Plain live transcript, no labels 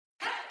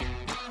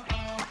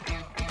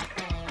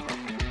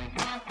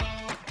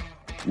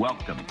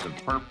Welcome to the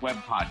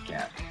PerfWeb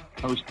podcast,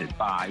 hosted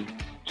by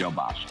Joe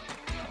Basha.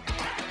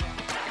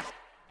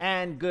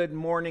 And good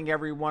morning,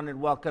 everyone, and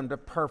welcome to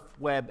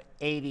PerfWeb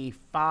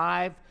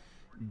 85,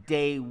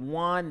 day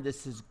one.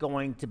 This is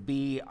going to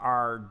be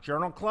our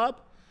journal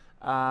club,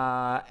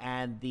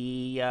 and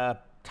the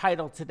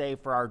title today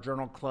for our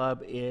journal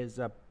club is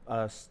a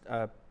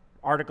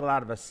article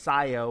out of a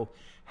SIO,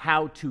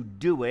 How to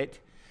Do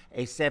It,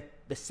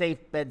 the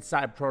safe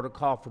bedside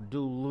protocol for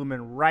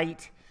dual-lumen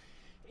right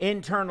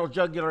internal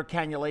jugular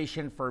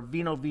cannulation for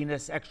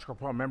veno-venous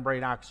extracorporeal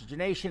membrane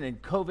oxygenation in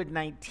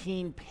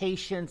COVID-19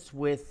 patients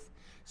with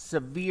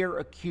severe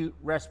acute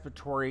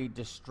respiratory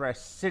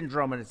distress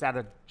syndrome, and it's out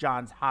of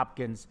Johns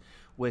Hopkins,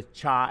 with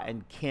Cha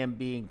and Kim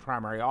being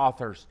primary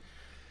authors.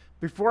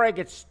 Before I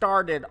get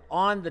started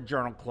on the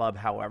journal club,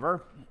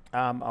 however,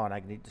 and I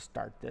need to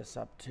start this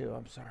up too,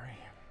 I'm sorry.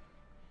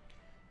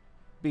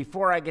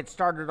 Before I get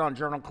started on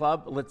journal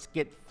club, let's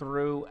get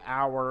through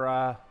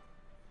our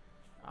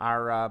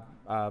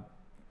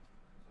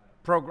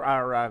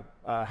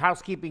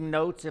housekeeping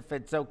notes, if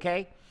it's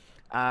okay.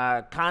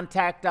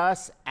 Contact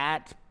us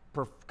at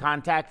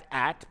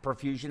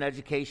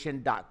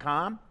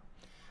perfusioneducation.com.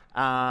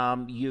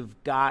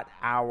 You've got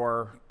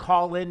our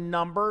call-in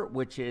number,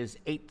 which is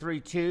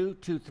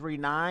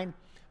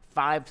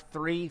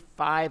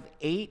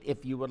 832-239-5358.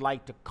 If you would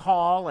like to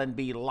call and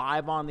be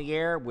live on the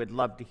air, we'd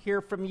love to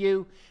hear from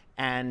you,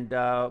 and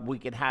we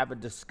could have a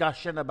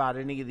discussion about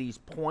any of these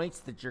points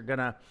that you're going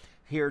to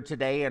hear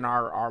today in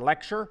our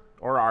lecture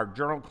or our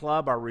journal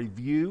club, our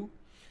review.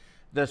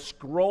 The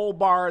scroll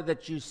bar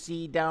that you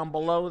see down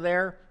below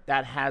there,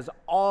 that has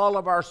all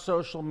of our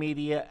social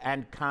media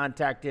and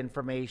contact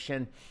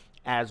information,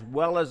 as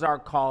well as our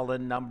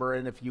call-in number.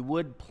 And if you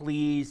would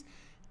please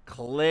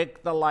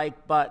click the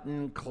like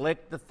button,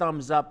 click the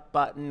thumbs up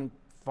button,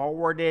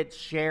 forward it,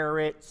 share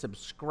it,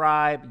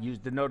 subscribe, use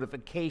the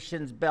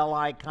notifications bell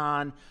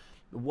icon,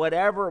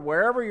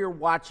 wherever you're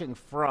watching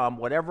from,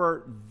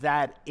 whatever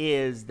that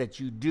is that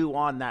you do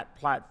on that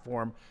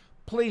platform,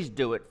 please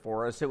do it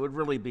for us. It would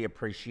really be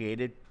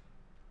appreciated.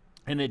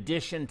 In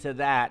addition to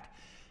that,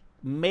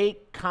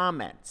 make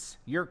comments.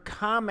 Your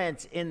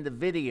comments in the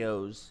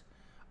videos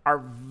are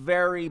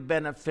very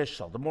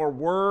beneficial. The more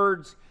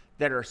words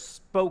that are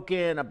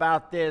spoken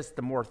about this,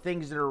 the more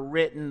things that are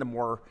written, the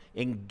more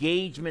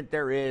engagement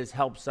there is,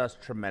 helps us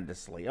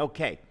tremendously.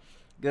 Okay.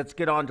 Let's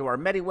get on to our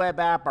MediWeb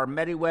app. Our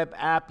MediWeb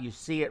app, you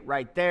see it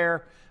right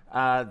there.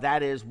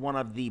 That is one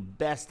of the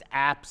best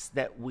apps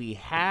that we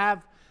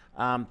have.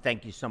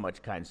 Thank you so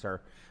much, kind sir.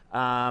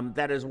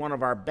 That is one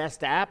of our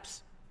best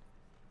apps.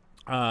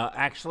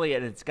 Actually,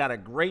 and it's got a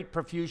great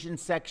perfusion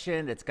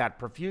section. It's got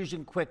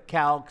perfusion quick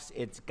calcs.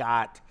 It's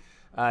got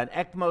an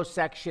ECMO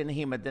section,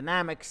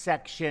 hemodynamic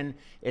section.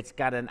 It's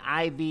got an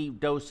IV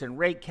dose and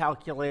rate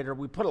calculator.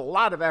 We put a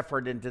lot of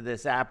effort into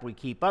this app. We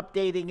keep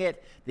updating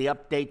it. The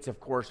updates,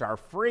 of course, are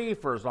free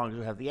for as long as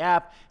you have the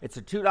app. It's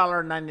a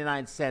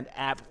 $2.99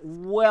 app,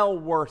 well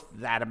worth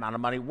that amount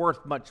of money,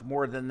 worth much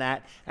more than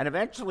that. And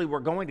eventually we're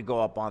going to go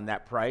up on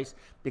that price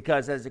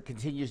because as it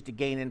continues to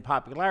gain in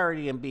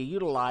popularity and be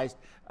utilized,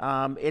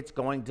 it's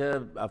going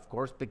to, of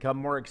course, become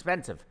more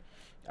expensive.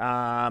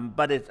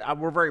 But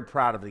we're very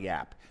proud of the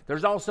app.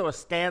 There's also a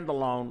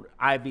standalone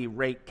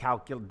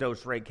IV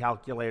dose rate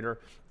calculator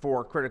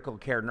for critical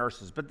care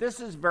nurses. But this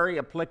is very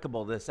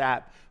applicable, this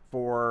app,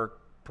 for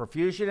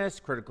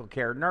perfusionists, critical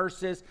care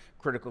nurses,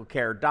 critical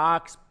care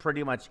docs,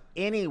 pretty much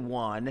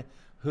anyone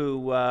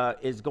who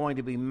is going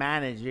to be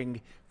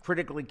managing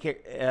critical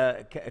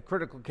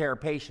care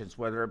patients,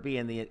 whether it be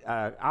in the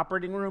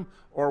operating room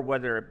or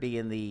whether it be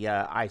in the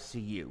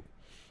ICU.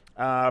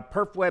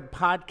 PerfWeb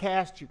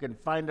podcast, you can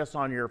find us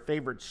on your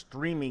favorite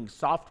streaming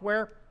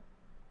software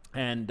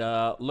and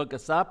look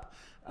us up.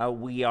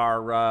 We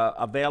are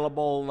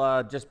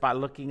available just by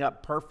looking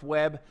up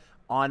PerfWeb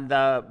on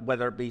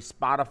whether it be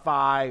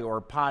Spotify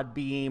or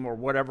Podbeam or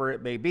whatever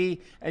it may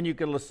be, and you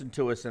can listen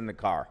to us in the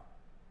car.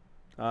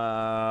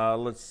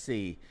 Let's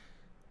see.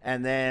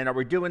 And then are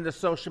we doing the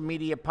social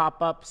media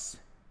pop-ups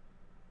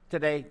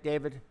today,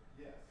 David?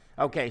 Yes.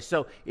 Okay,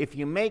 so if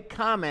you make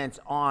comments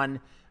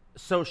on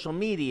social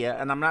media,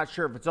 and I'm not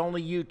sure if it's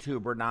only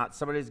YouTube or not,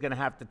 somebody's going to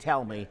have to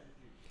tell me.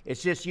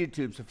 It's just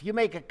YouTube. So if you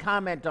make a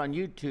comment on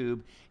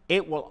YouTube,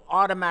 it will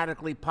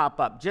automatically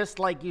pop up, just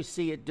like you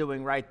see it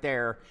doing right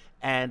there,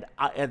 and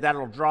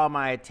that'll draw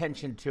my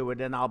attention to it,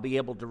 and I'll be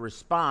able to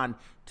respond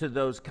to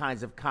those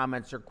kinds of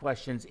comments or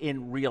questions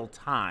in real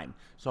time.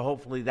 So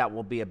hopefully that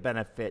will be a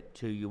benefit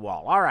to you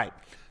all. All right,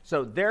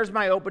 so there's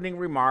my opening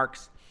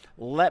remarks.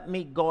 Let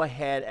me go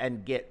ahead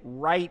and get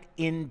right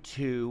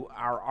into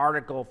our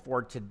article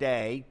for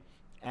today.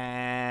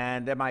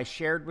 And am I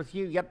shared with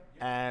you? Yep.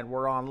 And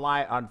we're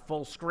on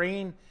full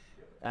screen,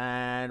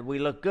 and we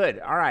look good.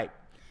 All right.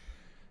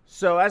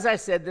 So as I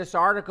said, this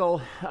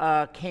article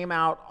came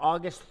out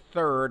August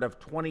 3rd of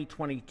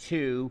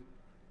 2022,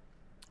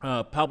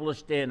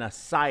 published in a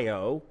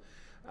SIO.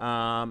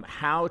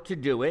 how to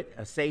do it,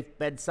 a safe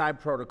bedside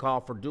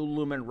protocol for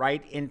dual-lumen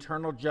right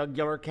internal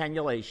jugular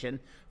cannulation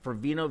for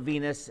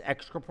veno-venous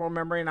extracorporeal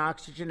membrane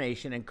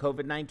oxygenation in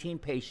COVID-19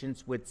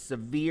 patients with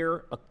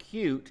severe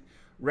acute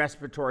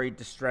respiratory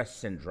distress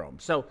syndrome.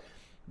 So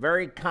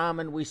very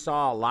common. We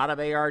saw a lot of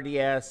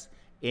ARDS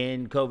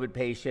in COVID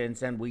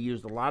patients, and we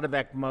used a lot of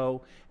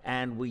ECMO,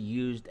 and we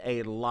used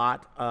a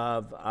lot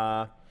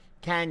of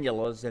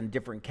cannulas and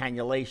different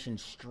cannulation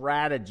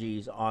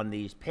strategies on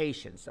these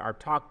patients. Our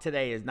talk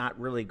today is not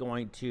really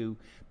going to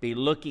be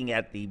looking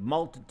at the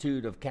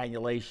multitude of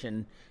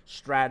cannulation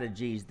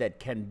strategies that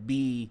can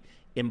be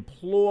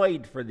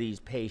employed for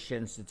these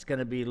patients. It's going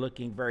to be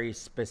looking very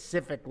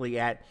specifically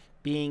at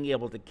being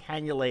able to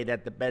cannulate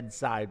at the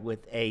bedside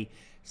with a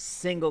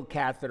single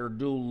catheter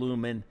dual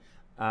lumen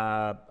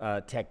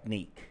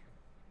technique.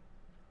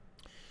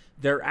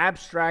 Their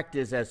abstract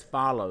is as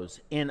follows.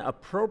 In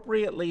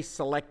appropriately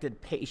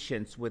selected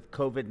patients with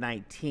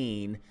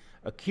COVID-19,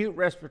 acute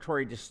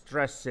respiratory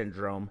distress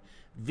syndrome,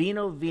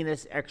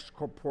 veno-venous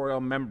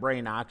extracorporeal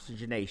membrane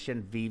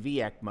oxygenation,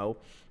 VV-ECMO,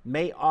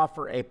 may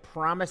offer a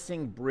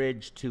promising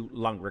bridge to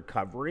lung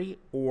recovery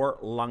or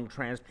lung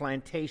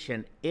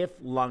transplantation if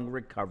lung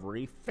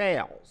recovery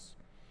fails.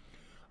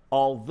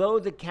 Although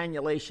the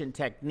cannulation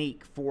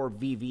technique for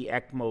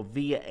VV-ECMO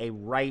via a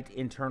right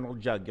internal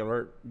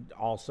jugular,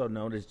 also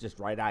known as just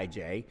right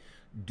IJ,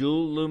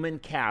 dual-lumen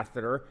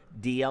catheter,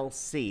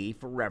 DLC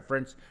for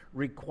reference,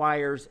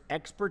 requires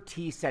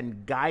expertise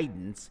and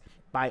guidance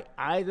by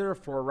either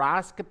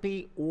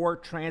fluoroscopy or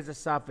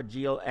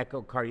transesophageal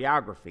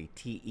echocardiography,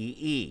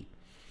 TEE.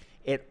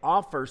 It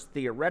offers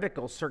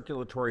theoretical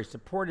circulatory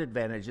support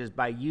advantages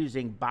by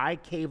using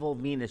bicaval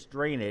venous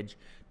drainage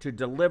to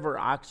deliver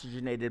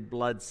oxygenated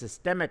blood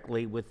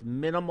systemically with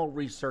minimal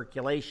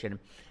recirculation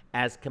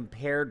as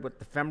compared with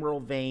the femoral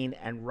vein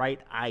and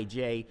right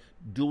IJ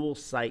dual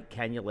site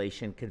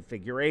cannulation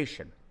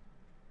configuration.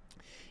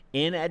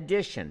 In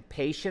addition,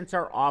 patients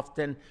are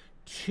often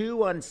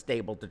too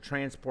unstable to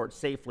transport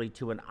safely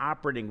to an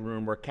operating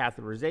room or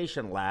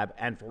catheterization lab,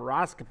 and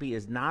fluoroscopy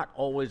is not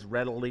always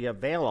readily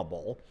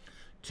available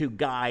to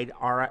guide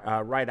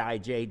our right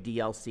IJ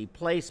DLC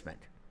placement.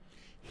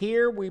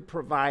 Here we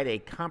provide a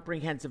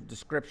comprehensive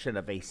description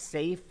of a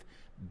safe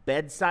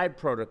bedside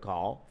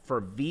protocol for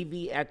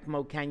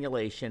VV-ECMO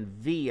cannulation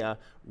via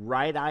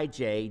right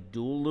IJ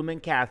dual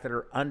lumen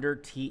catheter under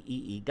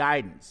TEE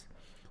guidance.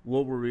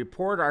 We'll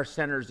report our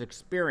center's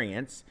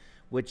experience,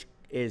 which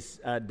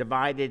is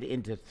divided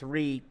into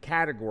three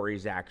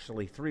categories,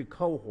 actually, three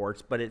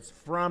cohorts, but it's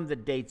from the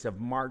dates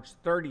of March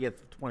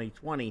 30th of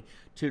 2020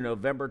 to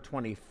November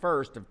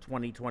 21st of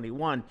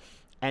 2021,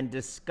 and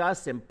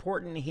discuss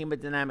important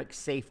hemodynamic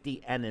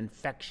safety and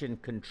infection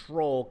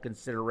control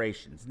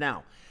considerations.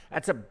 Now,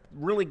 that's a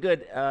really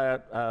good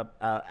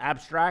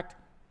abstract.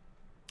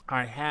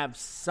 I have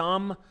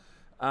some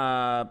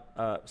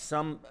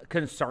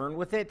concern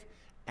with it,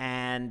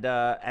 and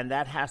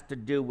that has to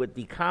do with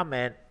the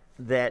comment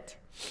that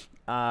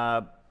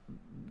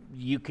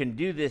you can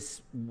do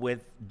this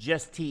with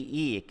just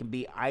TE. It can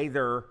be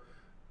either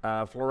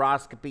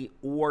fluoroscopy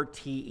or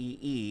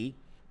TEE.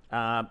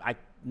 I'm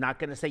not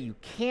going to say you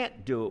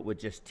can't do it with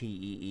just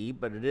TEE,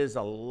 but it is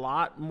a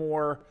lot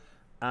more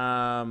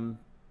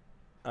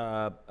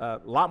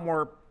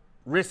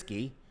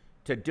risky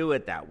to do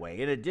it that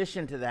way. In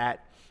addition to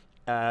that,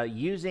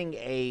 using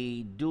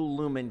a dual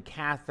lumen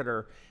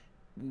catheter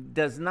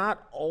does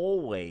not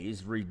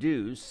always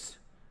reduce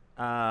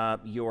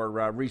your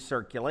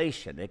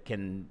recirculation. It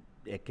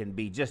can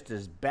be just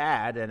as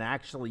bad, and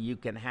actually you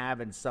can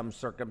have in some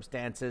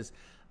circumstances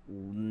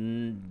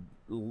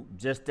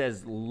just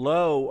as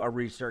low a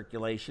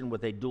recirculation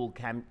with a dual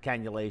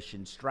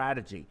cannulation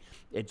strategy.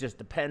 It just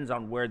depends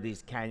on where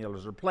these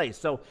cannulas are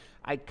placed. So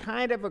I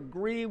kind of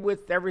agree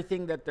with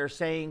everything that they're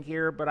saying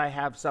here, but I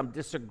have some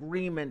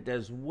disagreement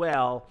as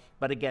well.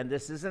 But again,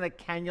 this isn't a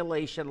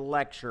cannulation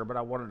lecture, but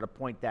I wanted to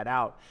point that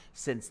out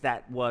since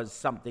that was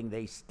something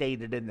they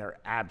stated in their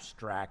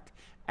abstract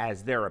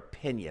as their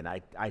opinion.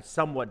 I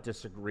somewhat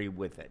disagree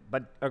with it,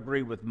 but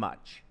agree with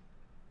much.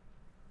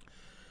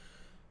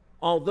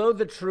 Although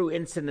the true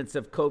incidence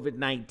of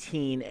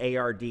COVID-19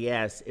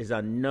 ARDS is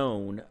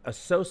unknown,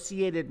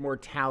 associated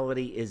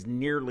mortality is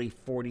nearly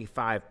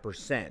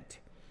 45%.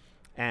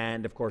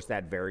 And of course,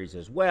 that varies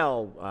as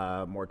well.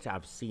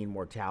 I've seen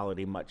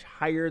mortality much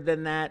higher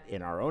than that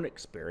in our own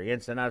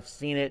experience, and I've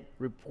seen it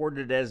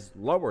reported as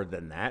lower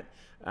than that,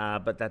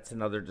 but that's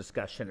another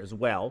discussion as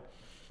well.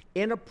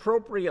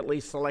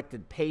 Inappropriately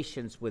selected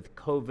patients with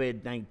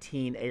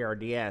COVID-19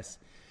 ARDS,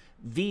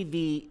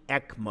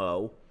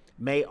 VV-ECMO,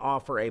 may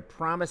offer a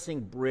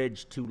promising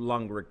bridge to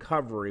lung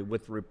recovery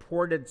with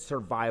reported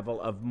survival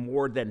of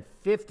more than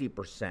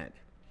 50%.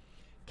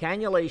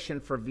 Cannulation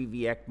for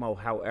VV-ECMO,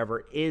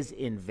 however, is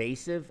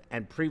invasive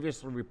and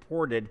previously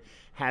reported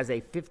has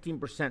a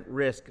 15%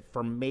 risk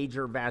for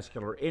major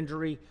vascular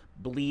injury,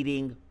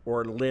 bleeding,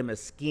 or limb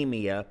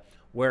ischemia,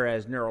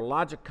 whereas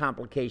neurologic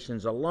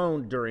complications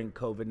alone during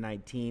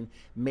COVID-19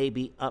 may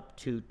be up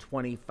to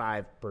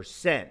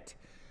 25%.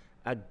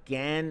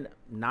 Again,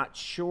 not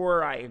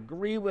sure I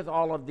agree with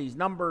all of these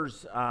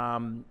numbers,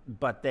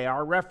 but they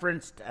are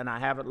referenced, and I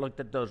haven't looked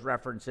at those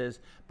references,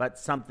 but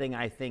something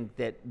I think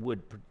that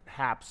would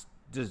perhaps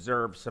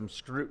deserve some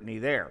scrutiny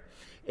there.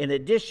 In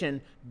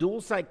addition, dual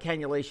site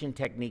cannulation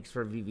techniques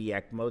for VV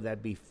ECMO,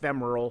 that'd be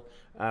femoral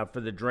for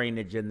the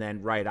drainage and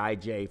then right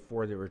IJ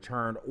for the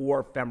return,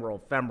 or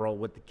femoral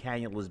with the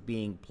cannulas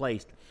being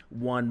placed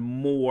one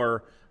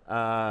more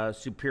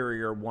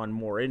superior, one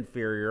more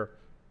inferior,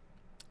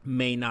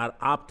 may not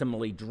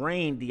optimally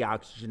drain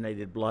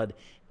deoxygenated blood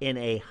in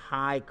a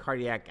high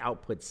cardiac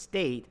output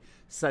state,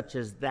 such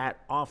as that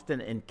often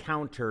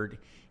encountered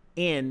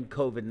in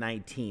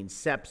COVID-19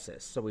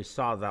 sepsis. So we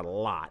saw that a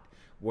lot,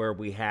 where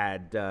we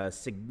had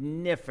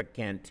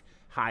significant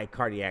high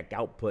cardiac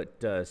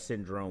output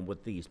syndrome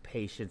with these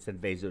patients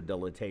and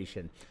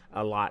vasodilatation,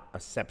 a lot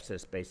of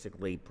sepsis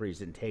basically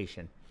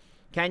presentation.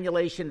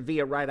 Cannulation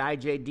via right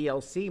IJ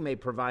DLC may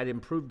provide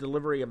improved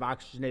delivery of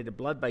oxygenated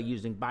blood by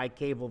using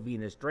bicaval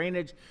venous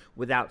drainage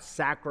without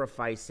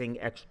sacrificing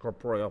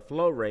extracorporeal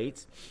flow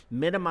rates,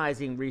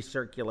 minimizing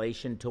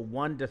recirculation to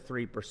 1 to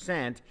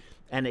 3%,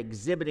 and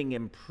exhibiting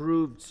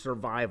improved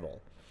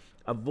survival.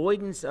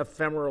 Avoidance of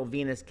femoral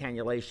venous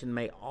cannulation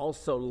may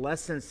also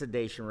lessen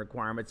sedation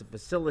requirements and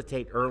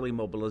facilitate early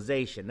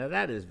mobilization. Now,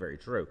 that is very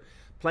true.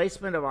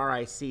 Placement of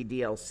RIC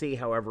DLC,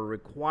 however,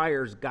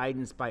 requires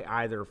guidance by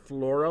either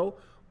fluoro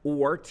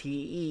or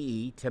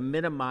TEE to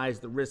minimize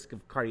the risk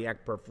of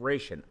cardiac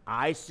perforation.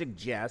 I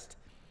suggest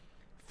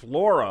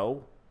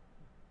fluoro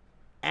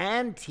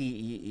and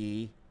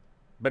TEE,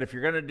 but if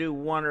you're going to do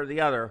one or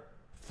the other,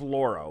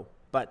 fluoro.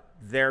 But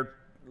their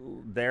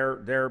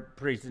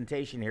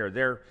presentation here,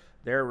 their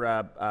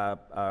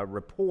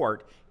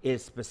report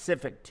is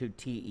specific to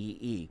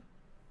TEE.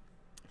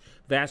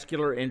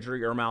 Vascular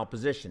injury or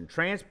malposition.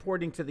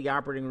 Transporting to the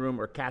operating room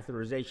or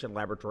catheterization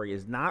laboratory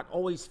is not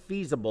always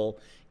feasible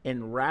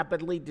in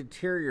rapidly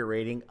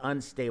deteriorating,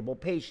 unstable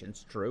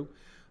patients. True.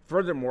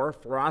 Furthermore,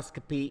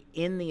 fluoroscopy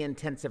in the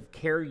intensive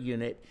care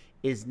unit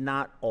is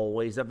not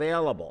always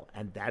available,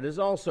 and that is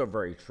also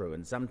very true.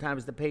 And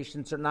sometimes the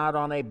patients are not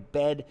on a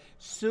bed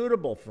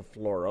suitable for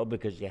fluoro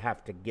because you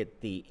have to get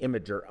the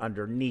imager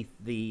underneath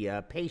the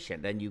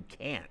patient, and you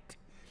can't.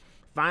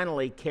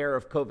 Finally, care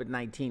of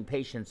COVID-19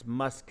 patients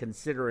must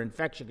consider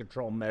infection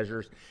control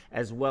measures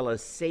as well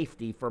as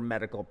safety for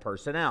medical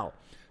personnel.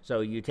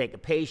 So you take a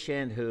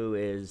patient who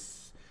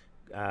is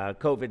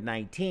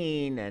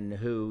COVID-19 and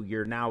who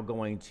you're now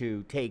going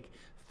to take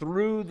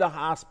through the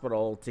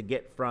hospital to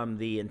get from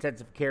the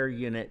intensive care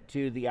unit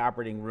to the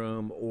operating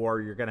room,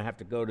 or you're going to have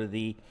to go to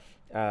the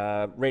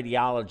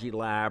radiology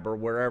lab or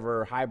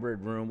wherever,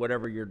 hybrid room,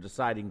 whatever you're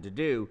deciding to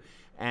do.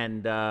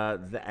 And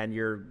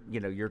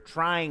you're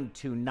trying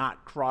to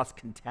not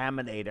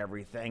cross-contaminate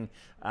everything,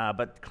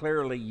 but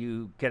clearly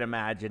you can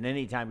imagine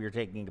anytime you're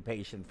taking a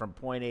patient from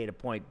point A to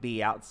point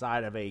B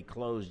outside of a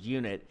closed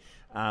unit,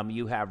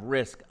 you have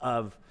risk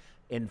of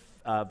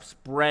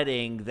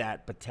spreading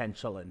that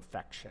potential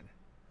infection.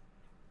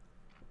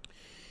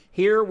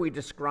 Here we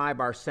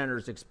describe our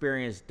center's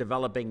experience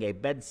developing a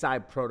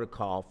bedside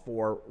protocol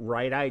for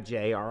right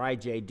IJ,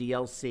 RIJ,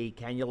 DLC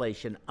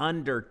cannulation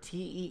under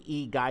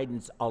TEE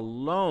guidance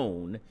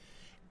alone,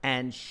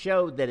 and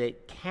show that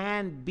it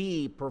can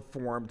be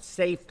performed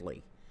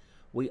safely.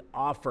 We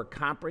offer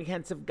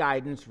comprehensive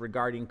guidance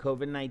regarding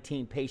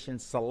COVID-19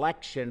 patient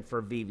selection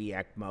for VV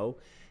ECMO,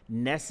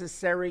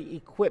 necessary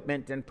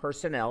equipment and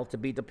personnel to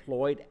be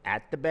deployed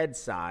at the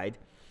bedside,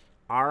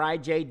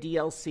 RIJ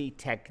DLC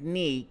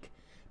technique,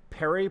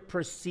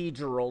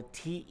 peri-procedural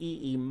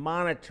TEE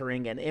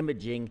monitoring and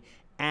imaging,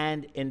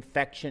 and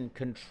infection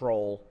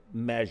control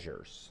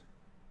measures.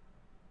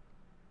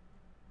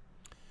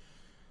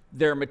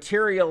 Their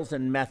materials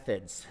and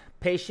methods: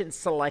 patient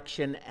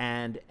selection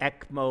and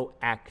ECMO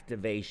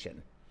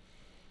activation.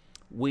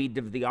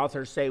 The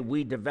authors say,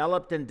 we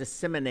developed and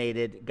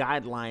disseminated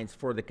guidelines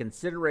for the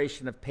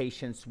consideration of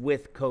patients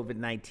with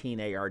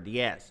COVID-19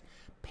 ARDS.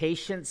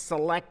 Patients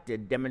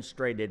selected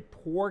demonstrated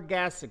poor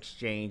gas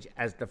exchange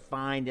as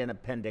defined in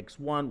Appendix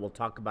 1. We'll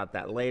talk about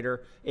that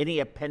later. Any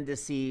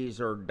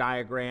appendices or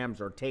diagrams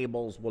or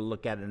tables we'll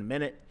look at in a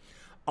minute.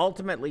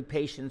 Ultimately,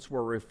 patients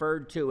were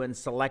referred to and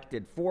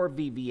selected for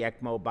VV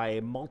ECMO by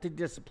a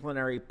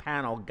multidisciplinary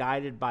panel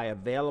guided by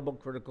available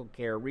critical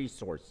care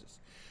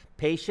resources.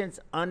 Patients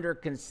under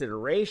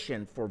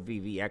consideration for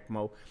VV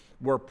ECMO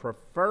were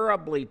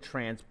preferably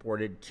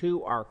transported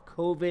to our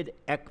COVID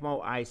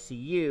ECMO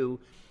ICU,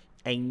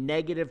 a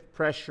negative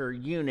pressure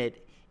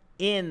unit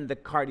in the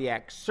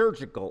cardiac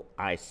surgical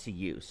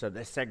ICU. So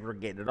they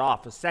segregated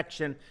off a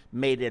section,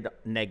 made it a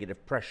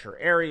negative pressure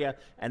area,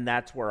 and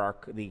that's where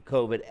the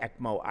COVID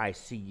ECMO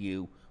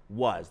ICU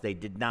was. They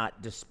did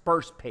not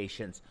disperse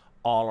patients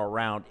all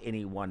around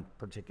any one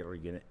particular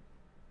unit.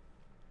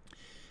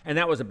 And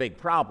that was a big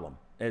problem,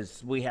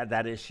 as we had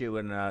that issue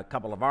in a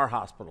couple of our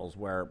hospitals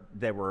where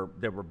they were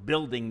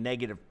building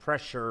negative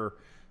pressure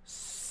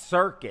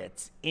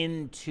circuits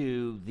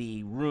into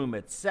the room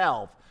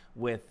itself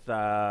with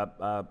HVAC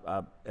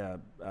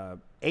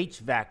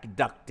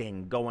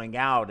ducting going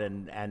out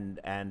and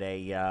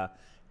a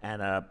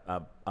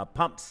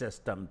pump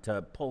system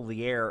to pull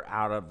the air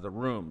out of the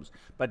rooms.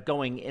 But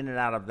going in and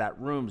out of that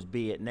rooms,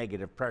 be it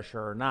negative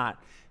pressure or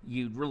not,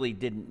 you really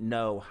didn't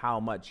know how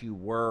much you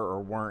were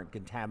or weren't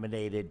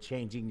contaminated,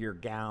 changing your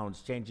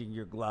gowns, changing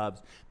your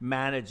gloves,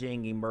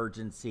 managing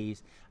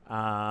emergencies.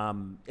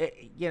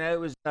 It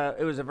was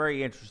a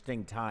very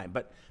interesting time.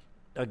 But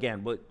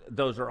again,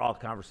 those are all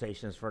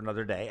conversations for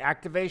another day.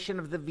 Activation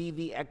of the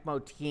VV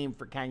ECMO team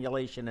for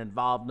cannulation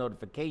involved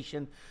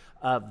notification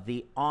of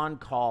the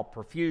on-call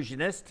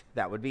perfusionist,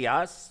 that would be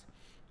us,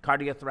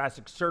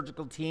 cardiothoracic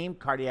surgical team,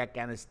 cardiac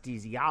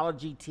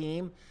anesthesiology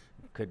team,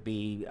 could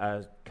be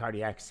a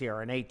cardiac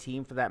CRNA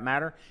team for that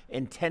matter,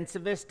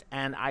 intensivist,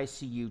 and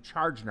ICU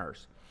charge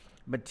nurse.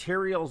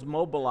 Materials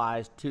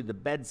mobilized to the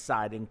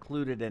bedside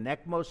included an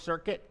ECMO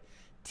circuit,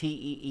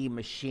 TEE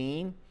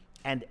machine,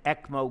 and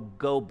ECMO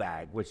go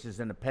bag, which is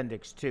an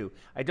appendix 2.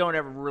 I don't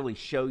ever really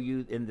show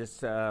you in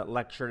this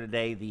lecture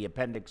today the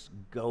appendix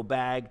go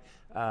bag,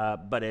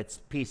 but it's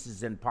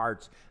pieces and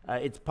parts.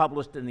 It's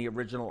published in the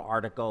original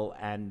article,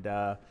 and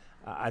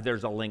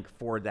there's a link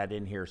for that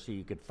in here, so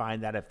you could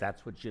find that if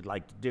that's what you'd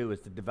like to do,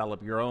 is to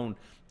develop your own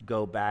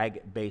go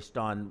bag based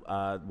on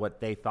what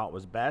they thought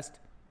was best.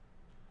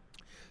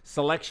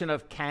 Selection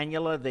of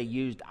cannula, they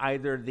used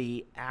either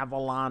the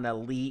Avalon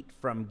Elite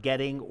from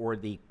Getting or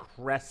the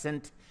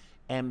Crescent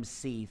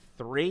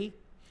MC3,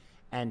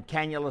 and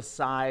cannula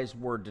size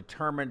were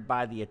determined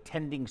by the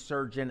attending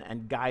surgeon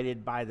and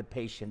guided by the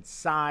patient's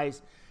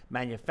size,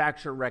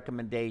 manufacturer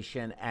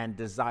recommendation, and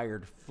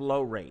desired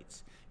flow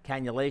rates.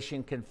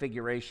 Cannulation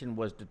configuration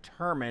was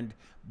determined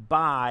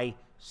by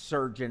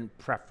surgeon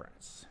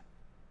preference,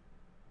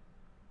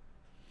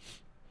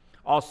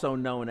 also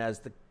known as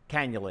the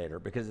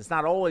cannulator, because it's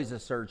not always a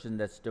surgeon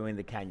that's doing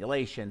the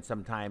cannulation.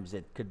 Sometimes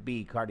it could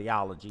be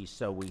cardiology,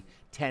 so we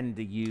tend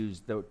to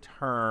use the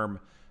term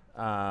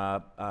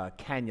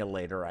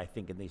cannulator, I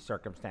think, in these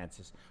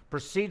circumstances.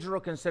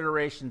 Procedural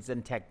considerations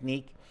and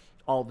technique.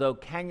 Although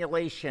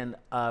cannulation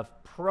of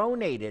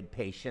pronated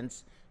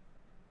patients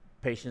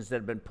that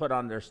have been put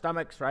on their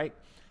stomachs, right,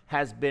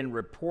 has been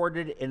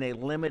reported in a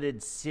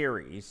limited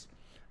series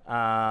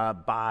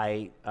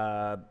by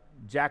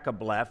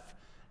Jacoblef,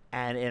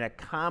 and in a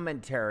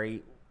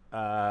commentary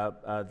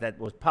that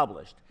was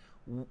published.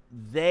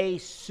 They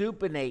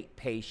supinate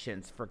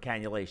patients for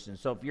cannulation.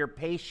 So if your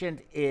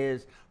patient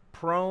is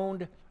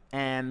proned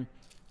and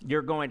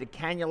you're going to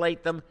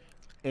cannulate them,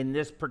 in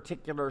this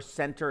particular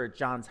center at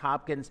Johns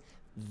Hopkins,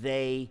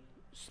 they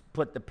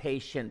put the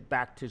patient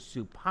back to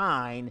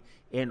supine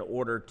in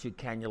order to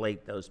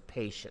cannulate those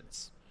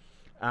patients.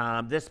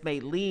 This may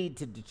lead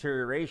to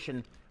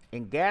deterioration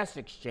in gas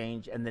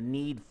exchange and the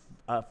need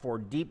for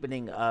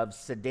deepening of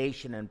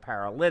sedation and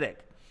paralytic.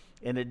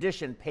 In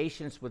addition,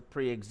 patients with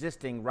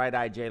pre-existing right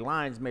IJ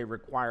lines may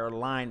require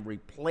line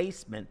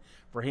replacement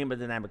for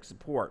hemodynamic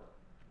support.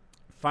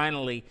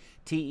 Finally,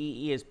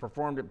 TEE is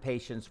performed in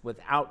patients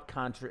without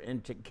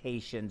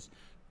contraindications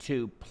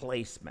to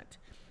placement.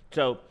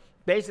 So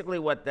basically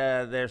what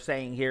they're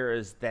saying here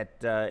is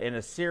that in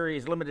a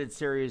series, limited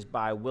series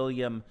by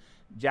William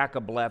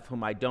Jacoblef,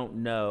 whom I don't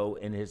know,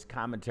 in his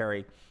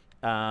commentary,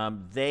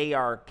 they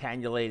are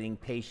cannulating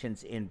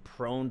patients in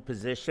prone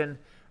position.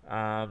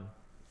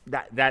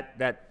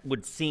 That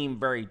would seem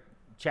very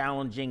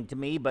challenging to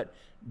me, but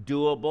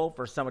doable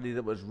for somebody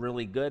that was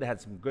really good, had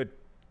some good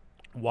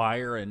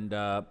wire and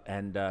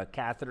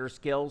catheter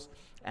skills,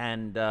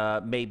 and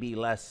maybe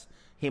less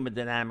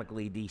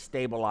hemodynamically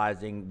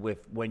destabilizing.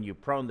 When you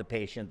prone the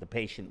patient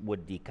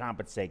would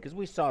decompensate, because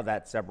we saw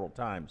that several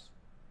times.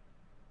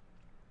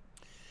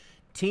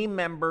 Team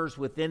members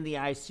within the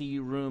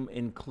ICU room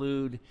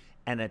include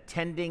an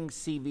attending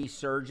CV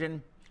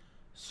surgeon,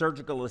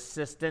 surgical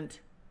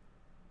assistant,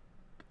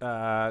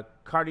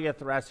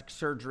 cardiothoracic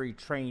surgery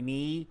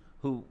trainee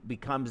who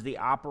becomes the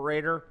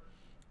operator,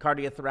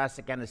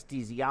 cardiothoracic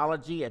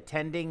anesthesiology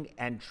attending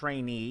and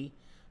trainee,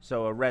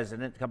 so a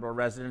resident, a couple of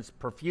residents,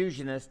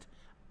 perfusionist,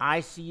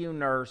 ICU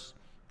nurse,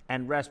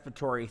 and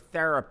respiratory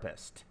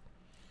therapist.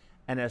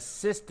 An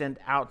assistant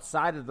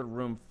outside of the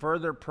room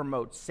further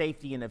promotes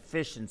safety and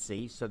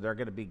efficiency, so they're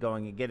going to be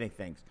going and getting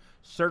things.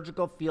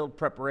 Surgical field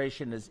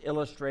preparation is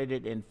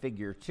illustrated in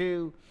Figure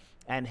 2,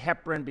 and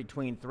heparin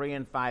between 3,000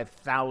 and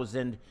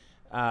 5,000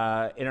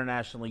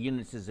 international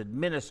units is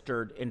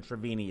administered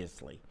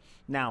intravenously.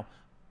 Now,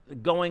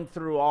 going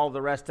through all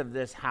the rest of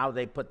this, how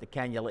they put the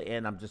cannula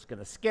in, I'm just going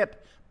to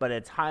skip, but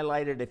it's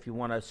highlighted. If you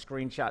want to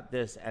screenshot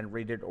this and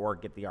read it, or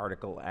get the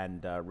article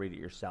and read it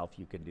yourself,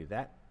 you can do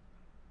that.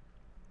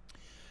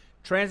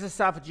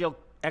 Transesophageal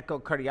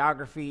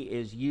echocardiography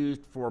is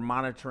used for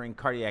monitoring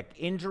cardiac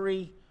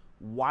injury,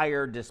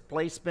 wire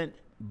displacement,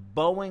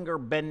 bowing or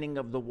bending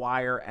of the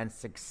wire, and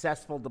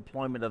successful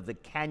deployment of the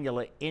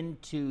cannula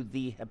into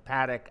the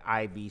hepatic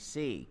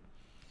IVC.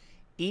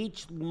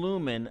 Each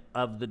lumen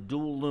of the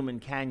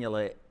dual-lumen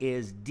cannula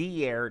is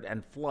de-aired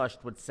and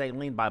flushed with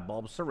saline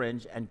bibulb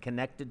syringe and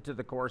connected to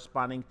the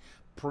corresponding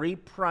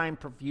pre-prime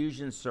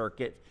perfusion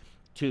circuit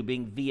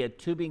tubing via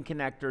tubing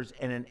connectors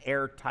in an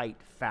airtight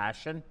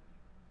fashion.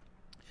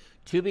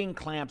 Tubing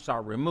clamps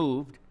are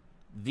removed.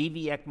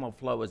 VV ECMO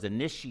flow is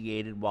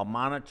initiated while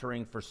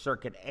monitoring for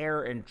circuit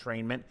air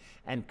entrainment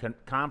and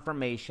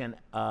confirmation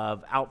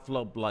of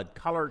outflow blood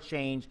color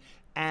change,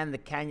 and the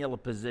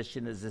cannula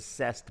position is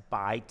assessed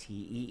by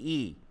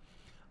TEE.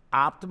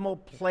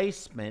 Optimal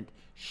placement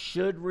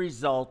should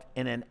result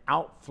in an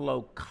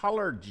outflow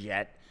color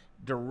jet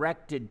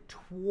directed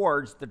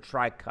towards the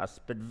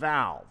tricuspid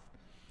valve.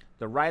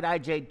 The right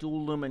IJ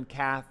dual-lumen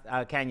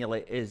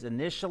cannula is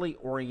initially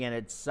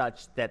oriented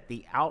such that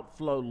the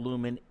outflow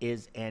lumen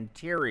is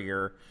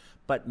anterior,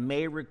 but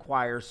may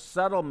require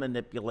subtle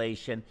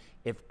manipulation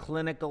if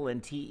clinical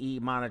and TE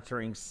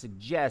monitoring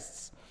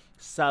suggests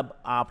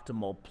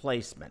suboptimal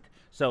placement.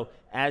 So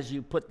as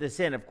you put this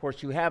in, of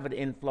course, you have an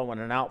inflow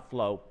and an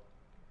outflow,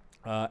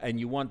 and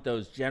you want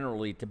those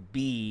generally to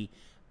be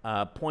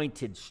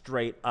pointed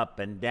straight up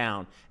and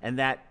down, and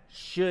that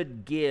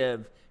should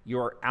give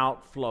your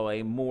outflow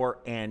a more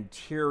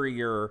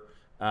anterior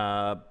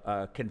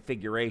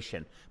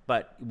configuration.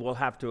 But we'll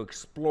have to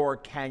explore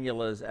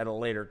cannulas at a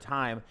later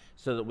time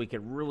so that we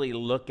can really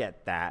look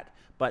at that.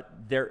 But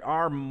there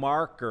are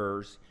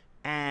markers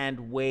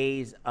and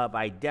ways of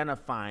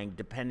identifying,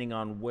 depending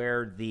on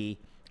where the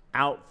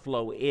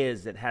outflow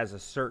is, that has a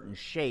certain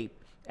shape,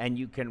 and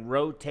you can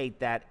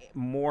rotate that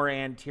more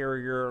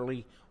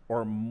anteriorly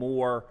or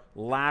more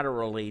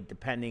laterally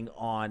depending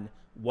on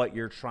what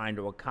you're trying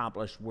to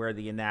accomplish, where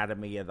the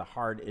anatomy of the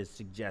heart is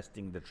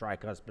suggesting the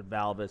tricuspid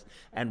valve is,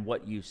 and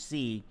what you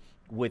see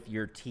with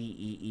your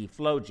TEE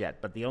flow jet.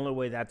 But the only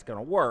way that's going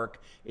to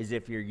work is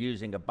if you're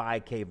using a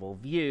bicaval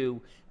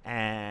view,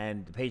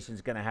 and the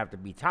patient's going to have to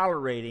be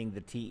tolerating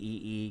the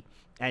TEE,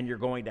 and you're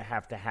going to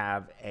have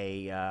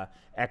a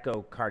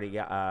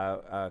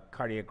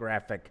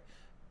echocardiographic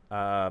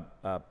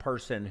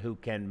person who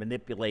can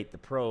manipulate the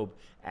probe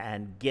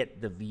and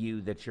get the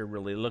view that you're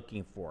really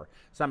looking for.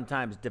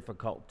 Sometimes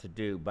difficult to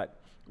do, but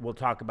we'll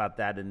talk about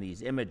that in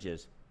these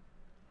images.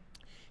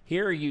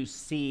 Here you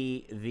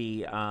see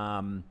the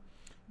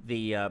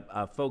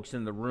folks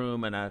in the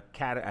room and a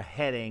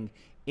heading,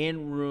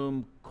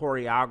 in-room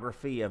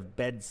choreography of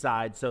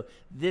Bedside. So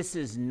this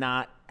is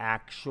not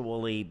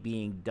actually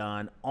being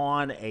done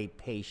on a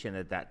patient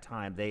at that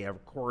time. They are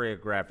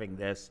choreographing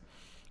this,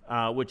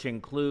 which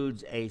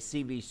includes a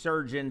CV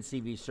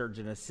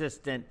surgeon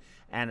assistant,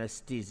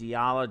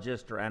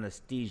 anesthesiologist or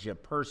anesthesia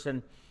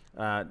person,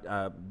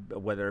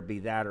 whether it be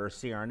that or a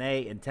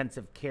CRNA,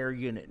 intensive care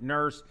unit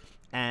nurse,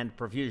 and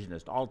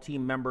perfusionist. All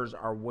team members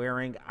are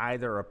wearing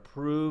either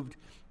approved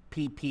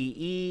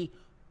PPE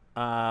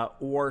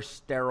or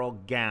sterile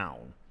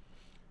gown.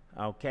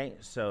 Okay,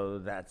 so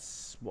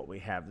that's what we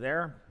have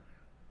there.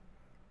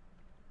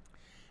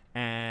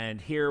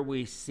 And here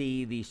we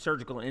see the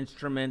surgical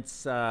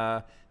instruments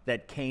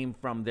that came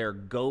from their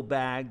go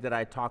bag that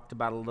I talked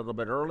about a little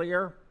bit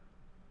earlier.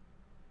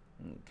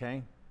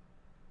 Okay.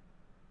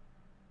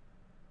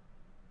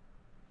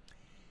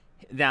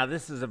 Now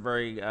this is a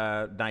very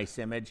nice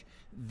image.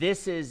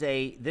 This is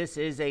a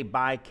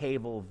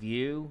bicaval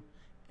view,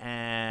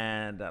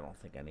 and I don't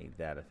think I need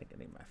that. I think I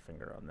need my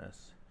finger on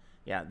this.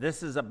 Yeah,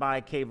 this is a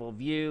bicaval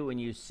view, and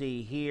you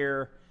see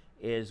here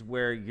is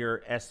where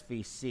your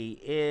SVC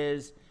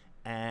is,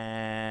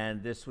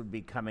 and this would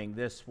be coming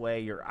this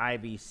way. Your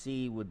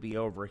IVC would be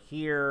over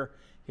here.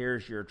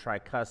 Here's your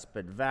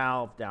tricuspid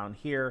valve down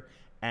here,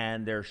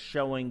 and they're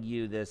showing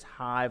you this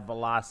high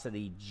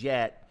velocity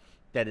jet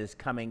that is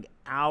coming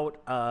out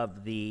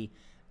of the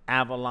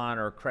Avalon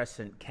or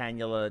Crescent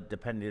cannula,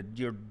 depending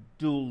your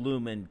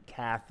dual-lumen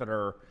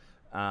catheter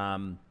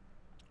for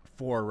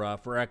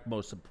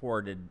ECMO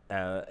supported,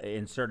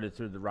 inserted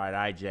through the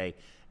right IJ.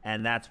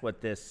 And that's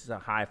what this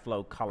high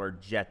flow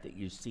colored jet that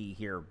you see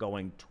here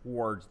going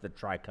towards the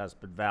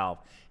tricuspid valve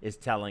is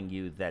telling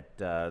you that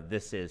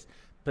this is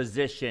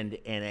positioned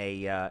in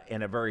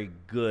a very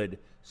good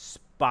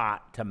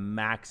spot to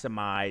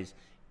maximize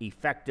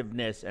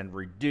effectiveness and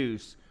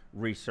reduce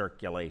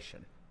recirculation.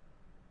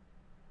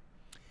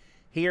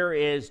 Here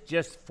is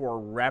just for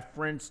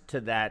reference to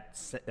that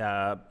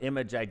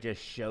image I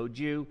just showed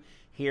you.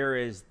 Here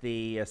is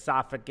the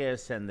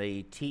esophagus and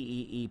the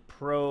TEE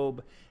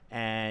probe,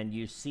 and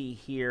you see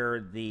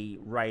here the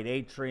right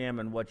atrium,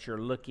 and what you're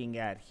looking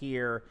at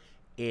here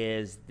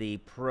is the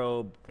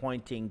probe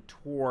pointing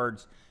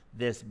towards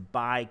this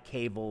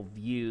bicaval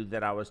view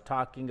that I was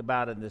talking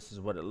about, and this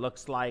is what it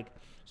looks like.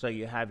 So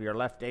you have your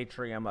left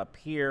atrium up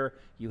here,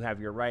 you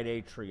have your right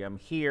atrium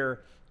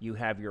here, you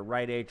have your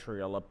right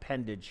atrial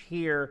appendage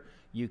here.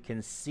 You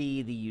can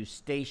see the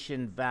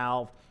eustachian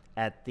valve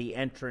at the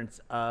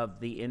entrance of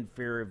the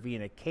inferior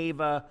vena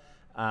cava,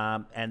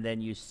 and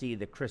then you see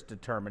the crista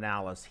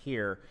terminalis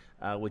here,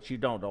 which you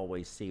don't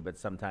always see, but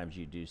sometimes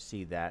you do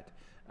see that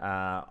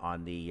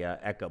on the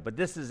echo. But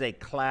this is a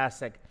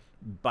classic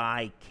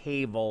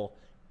bicaval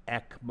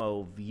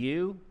ECMO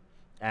view,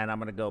 and I'm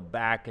going to go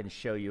back and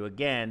show you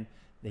again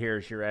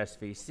Here's your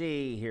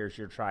SVC, here's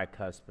your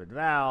tricuspid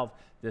valve,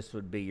 this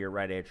would be your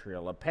right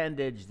atrial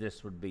appendage,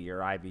 this would be your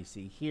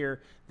IVC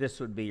here, this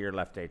would be your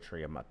left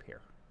atrium up here.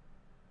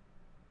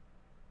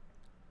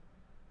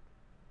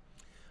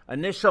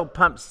 Initial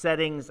pump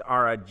settings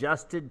are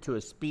adjusted to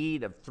a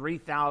speed of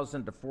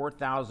 3,000 to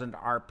 4,000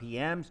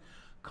 RPMs,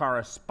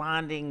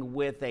 corresponding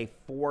with a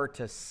 4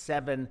 to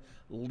 7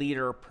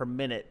 liter per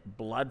minute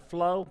blood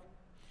flow.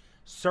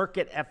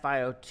 Circuit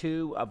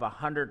FiO2 of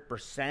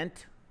 100%,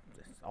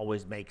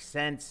 always makes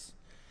sense,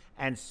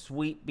 and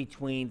sweep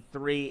between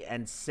 3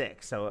 and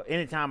 6. So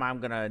anytime I'm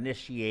going to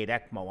initiate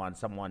ECMO on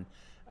someone,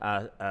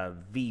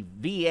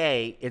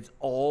 VA, it's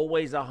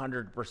always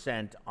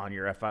 100% on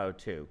your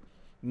FiO2.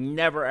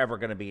 Never, ever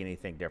going to be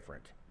anything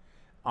different.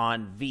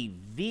 On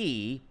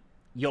VV,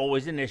 you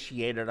always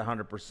initiate at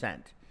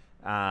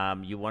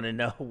 100%. You want to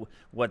know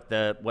what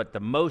the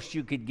most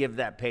you could give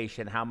that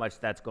patient, how much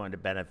that's going to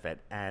benefit.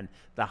 And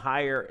the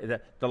higher,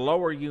 the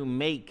lower you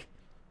make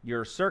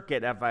your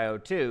circuit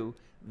FiO2,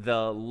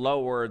 the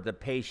lower the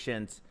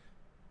patient's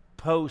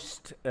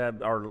post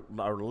or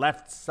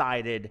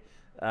left-sided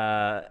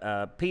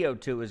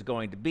PO2 is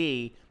going to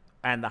be,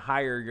 and the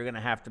higher you're going to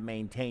have to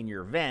maintain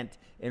your vent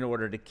in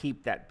order to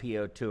keep that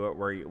PO2 at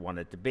where you want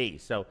it to be.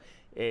 So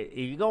if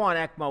you go on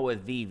ECMO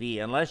with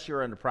VV, unless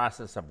you're in the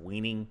process of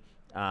weaning,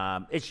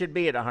 it should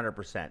be at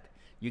 100%.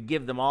 You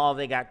give them all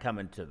they got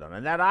coming to them.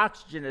 And that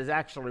oxygen is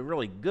actually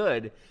really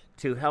good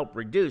to help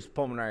reduce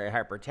pulmonary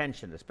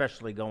hypertension,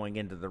 especially going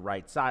into the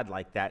right side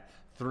like that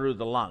through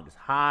the lungs.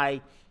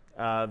 High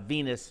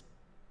venous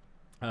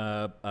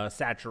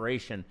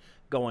saturation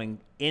going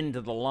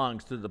into the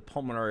lungs through the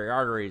pulmonary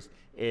arteries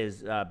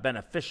is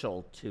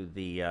beneficial to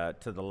the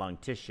lung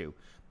tissue.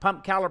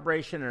 Pump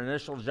calibration and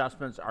initial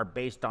adjustments are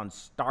based on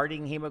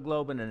starting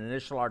hemoglobin and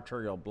initial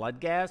arterial blood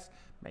gas.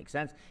 Makes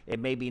sense. It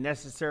may be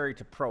necessary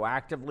to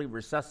proactively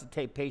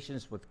resuscitate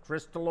patients with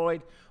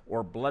crystalloid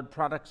or blood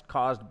products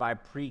caused by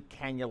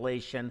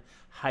precannulation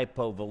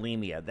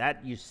hypovolemia.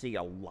 That you see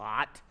a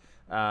lot.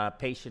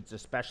 Patients,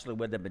 especially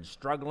when they've been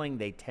struggling,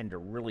 they tend to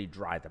really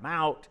dry them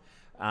out.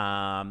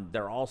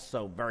 They're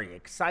also very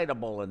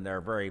excitable and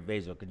they're very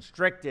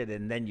vasoconstricted,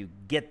 and then you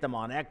get them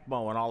on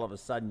ECMO and all of a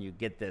sudden you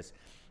get this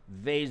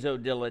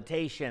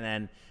vasodilatation,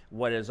 and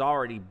what has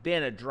already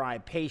been a dry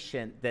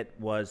patient that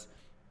was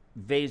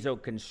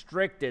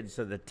vasoconstricted,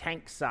 so the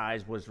tank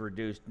size was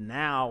reduced,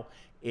 now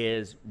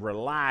is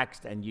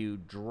relaxed, and you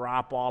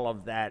drop all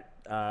of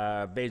that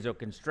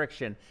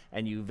vasoconstriction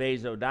and you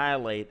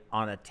vasodilate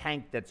on a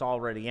tank that's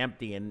already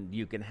empty, and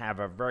you can have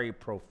a very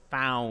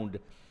profound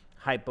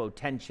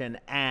hypotension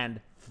and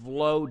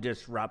flow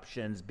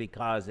disruptions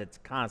because it's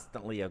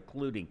constantly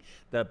occluding.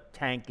 The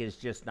tank is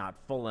just not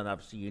full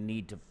enough, so you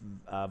need to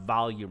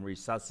volume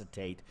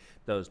resuscitate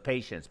those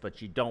patients. But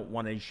you don't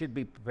want to, you should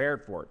be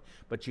prepared for it,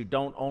 but you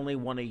don't only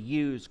want to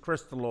use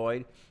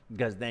crystalloid,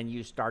 because then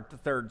you start the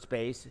third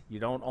space. You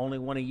don't only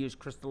want to use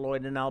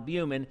crystalloid and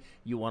albumin.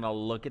 You want to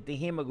look at the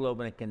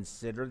hemoglobin and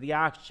consider the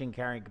oxygen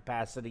carrying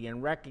capacity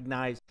and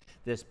recognize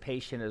this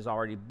patient has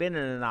already been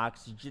in an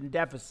oxygen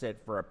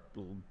deficit for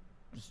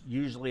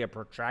usually a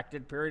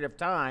protracted period of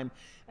time,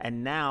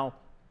 and now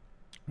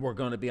we're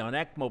going to be on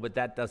ECMO, but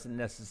that doesn't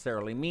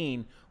necessarily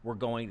mean we're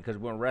going, because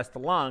we're going to rest the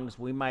lungs,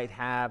 we might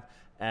have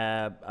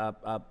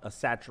a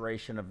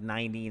saturation of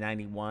 90,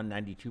 91,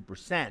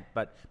 92%,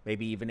 but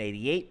maybe even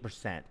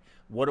 88%.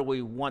 What do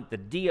we want the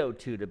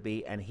DO2 to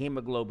be? And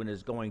hemoglobin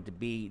is going to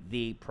be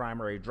the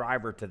primary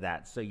driver to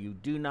that. So you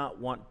do not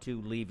want to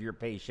leave your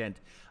patient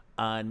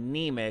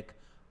anemic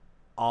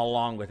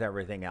along with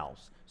everything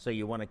else. So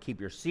you want to keep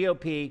your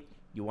COP,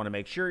 you want to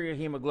make sure your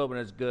hemoglobin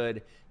is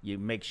good, you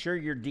make sure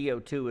your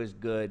DO2 is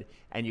good,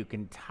 and you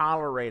can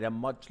tolerate a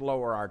much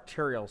lower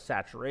arterial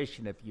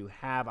saturation if you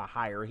have a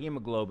higher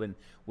hemoglobin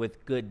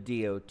with good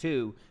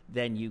DO2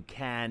 than you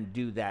can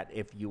do that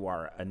if you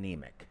are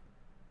anemic.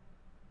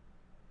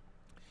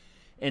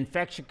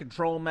 Infection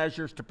control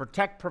measures to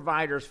protect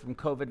providers from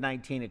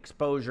COVID-19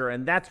 exposure.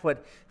 And that's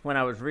what, when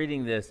I was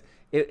reading this,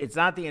 it's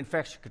not the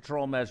infection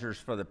control measures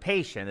for the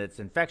patient, it's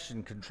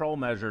infection control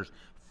measures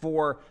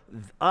for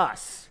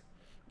us.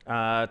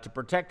 To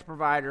protect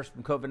providers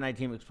from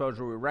COVID-19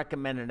 exposure, we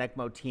recommend an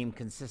ECMO team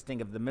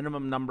consisting of the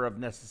minimum number of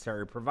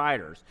necessary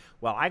providers.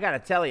 Well, I got to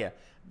tell you,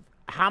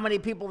 how many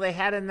people they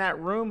had in that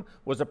room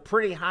was a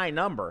pretty high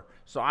number.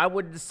 So I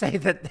wouldn't say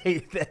that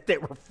they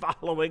were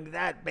following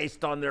that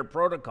based on their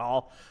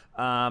protocol.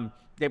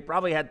 They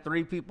probably had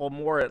 3 people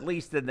more at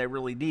least than they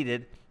really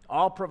needed.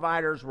 All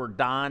providers were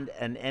donned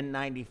an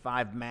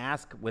N95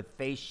 mask with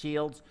face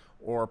shields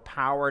or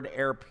powered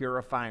air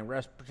purifying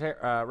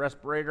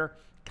respirator,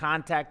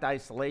 contact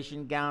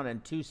isolation gown,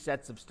 and 2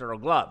 sets of sterile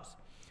gloves.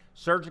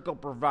 Surgical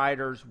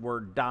providers were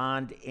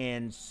donned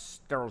in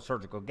sterile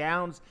surgical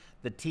gowns.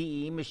 The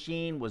TE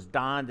machine was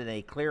donned in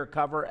a clear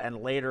cover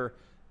and later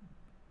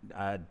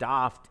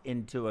doffed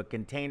into a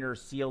container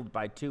sealed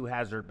by 2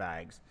 hazard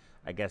bags.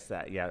 I guess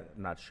that, yeah,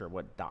 I'm not sure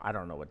what, I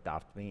don't know what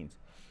doffed means.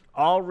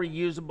 All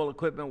reusable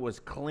equipment was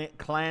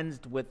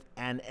cleansed with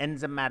an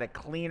enzymatic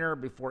cleaner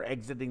before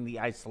exiting the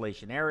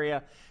isolation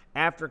area.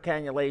 After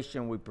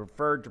cannulation, we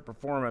preferred to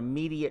perform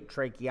immediate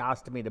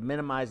tracheostomy to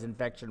minimize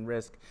infection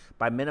risk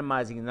by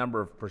minimizing the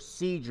number of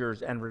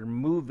procedures and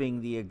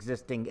removing the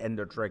existing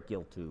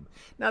endotracheal tube.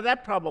 Now,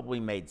 that probably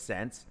made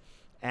sense.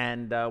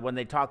 And when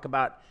they talk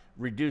about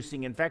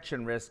reducing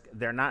infection risk,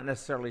 they're not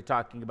necessarily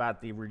talking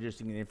about the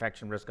reducing the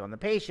infection risk on the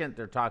patient.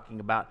 They're talking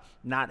about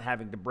not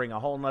having to bring a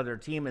whole nother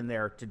team in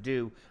there to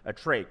do a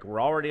trach.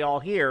 We're already all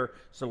here,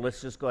 so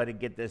let's just go ahead and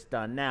get this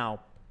done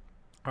now.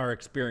 Our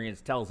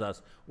experience tells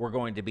us we're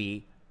going to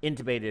be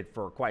intubated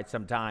for quite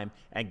some time,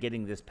 and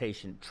getting this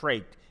patient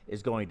trached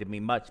is going to be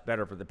much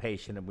better for the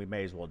patient, and we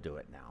may as well do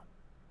it now.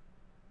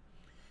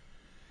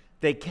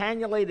 They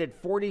cannulated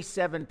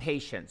 47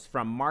 patients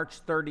from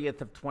March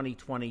 30th of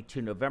 2020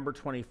 to November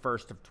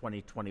 21st of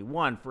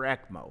 2021 for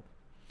ECMO.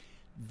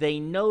 They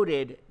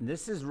noted, and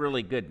this is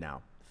really good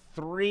now,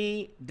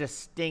 3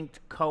 distinct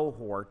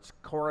cohorts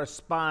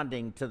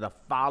corresponding to the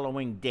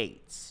following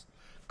dates.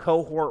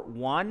 Cohort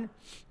 1,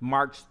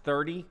 March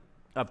 30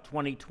 of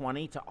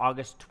 2020 to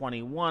August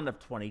 21 of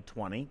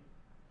 2020.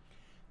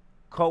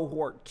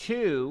 Cohort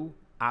 2,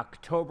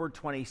 October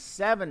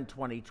 27,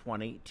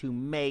 2020 to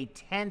May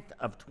 10th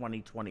of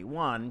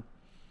 2021,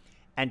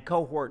 and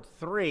cohort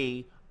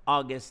 3,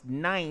 August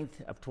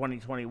 9th of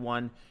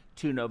 2021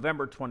 to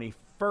November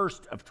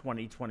 21st of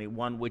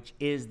 2021, which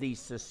is the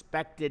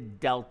suspected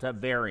Delta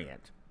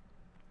variant.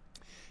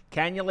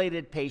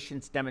 Cannulated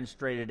patients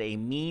demonstrated a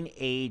mean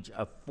age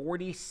of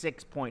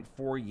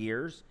 46.4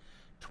 years.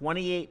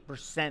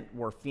 28%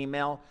 were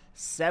female,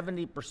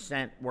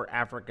 70% were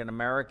African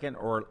American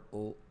or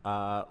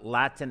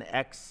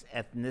Latinx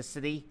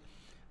ethnicity.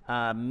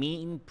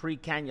 Mean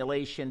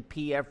pre-cannulation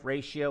PF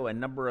ratio and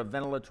number of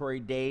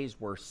ventilatory days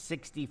were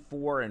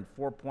 64 and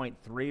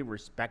 4.3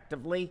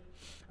 respectively.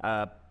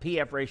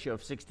 PF ratio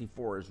of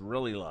 64 is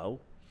really low,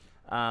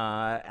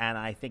 and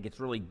I think it's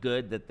really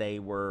good that they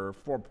were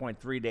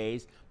 4.3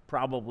 days.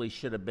 Probably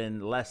should have been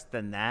less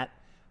than that.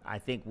 I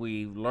think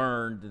we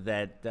learned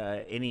that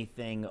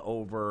anything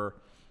over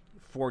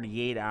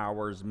 48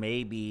 hours,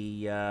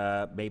 maybe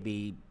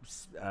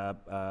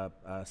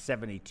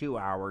 72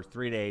 hours,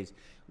 3 days,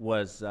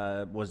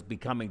 was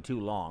becoming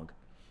too long.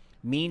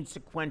 Mean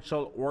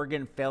sequential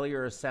organ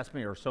failure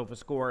assessment, or SOFA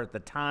score, at the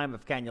time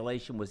of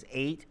cannulation was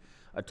 8.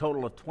 A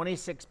total of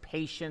 26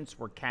 patients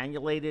were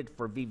cannulated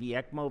for VV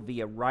ECMO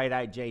via right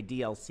IJ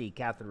DLC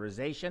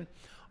catheterization.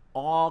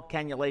 All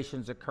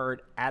cannulations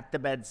occurred at the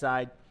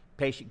bedside.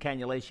 Patient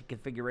cannulation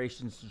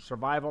configurations and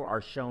survival are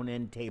shown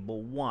in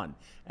Table 1.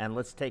 And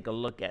let's take a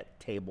look at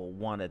Table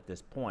 1 at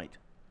this point.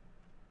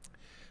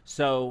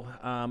 So,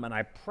 and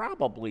I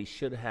probably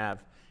should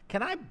have,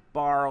 can I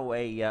borrow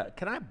a,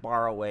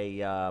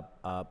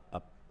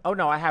 oh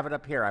no, I have it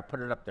up here. I put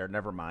it up there,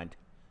 never mind.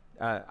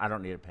 I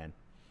don't need a pen.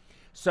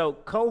 So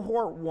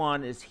cohort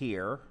 1 is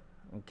here,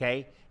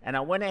 okay? And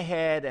I went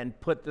ahead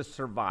and put the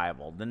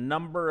survival. The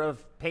number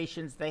of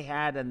patients they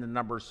had and the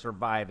number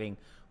surviving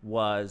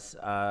was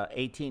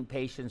 18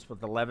 patients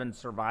with 11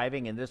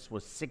 surviving, and this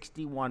was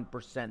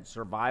 61%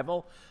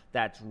 survival.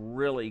 That's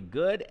really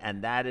good,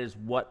 and that is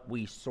what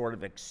we sort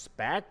of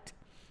expect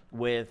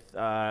with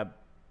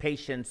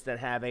patients that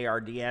have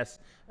ARDS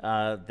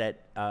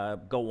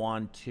that go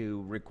on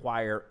to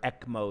require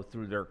ECMO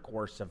through their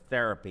course of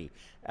therapy.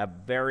 A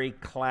very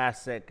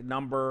classic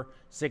number,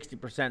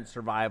 60%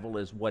 survival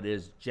is what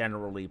is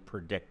generally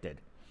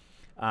predicted.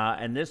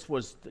 And this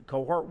was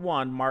cohort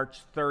 1,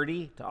 March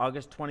 30 to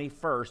August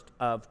 21st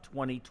of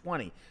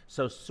 2020.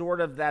 So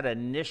sort of that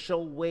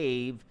initial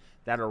wave,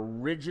 that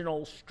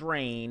original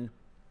strain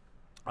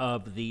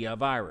of the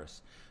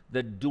virus.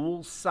 The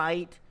dual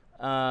site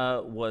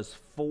was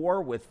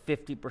 4 with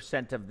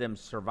 50% of them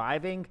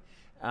surviving.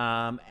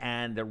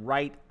 And the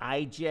right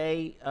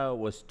IJ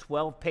was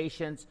 12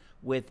 patients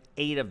with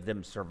 8 of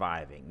them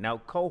surviving. Now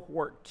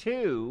cohort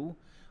 2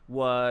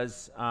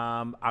 was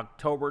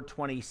October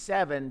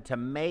 27 to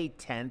May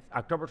 10th,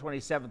 October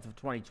 27th of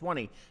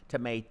 2020 to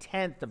May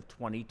 10th of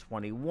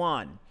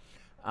 2021.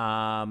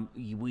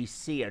 We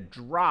see a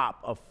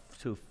drop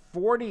to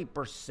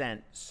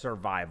 40%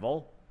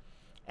 survival,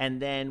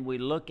 and then we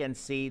look and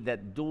see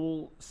that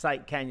dual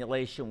site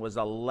cannulation was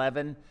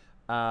 11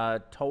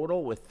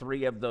 total, with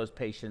 3 of those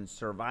patients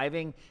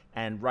surviving,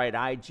 and right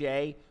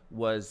IJ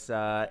was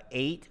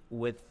 8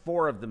 with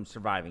 4 of them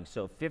surviving.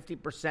 So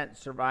 50%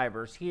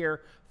 survivors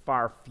here,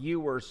 far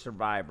fewer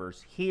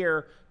survivors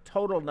here.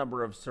 Total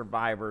number of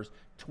survivors,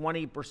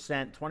 20%,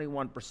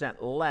 21%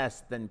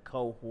 less than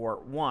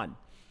cohort 1.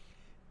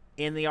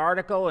 In the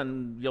article,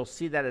 and you'll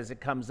see that as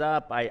it comes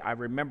up, I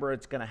remember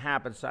it's going to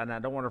happen, so, and I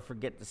don't want to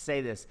forget to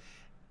say this.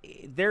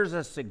 There's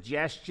a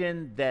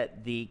suggestion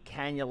that the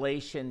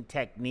cannulation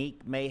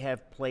technique may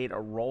have played a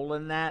role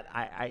in that.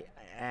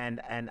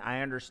 And I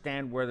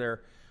understand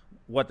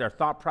what their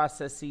thought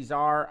processes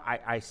are.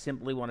 I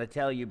simply want to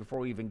tell you before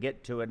we even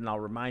get to it, and I'll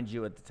remind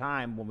you at the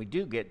time when we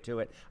do get to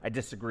it, I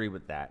disagree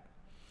with that.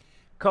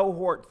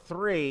 Cohort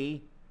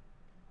 3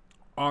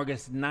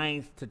 August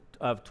 9th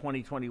of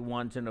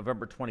 2021 to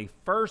November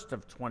 21st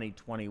of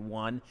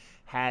 2021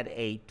 had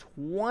a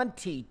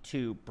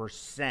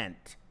 22%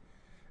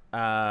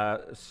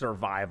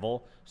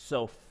 survival,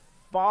 so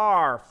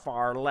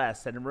far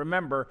less. And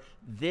remember,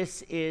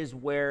 this is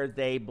where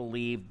they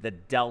believe the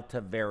Delta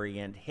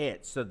variant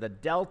hit. So the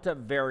Delta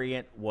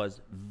variant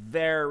was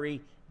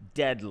very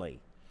deadly.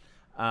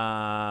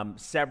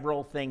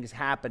 Several things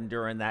happened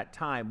during that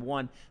time.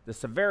 One, the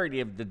severity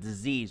of the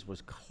disease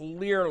was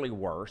clearly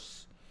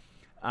worse.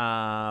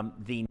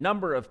 The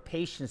number of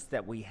patients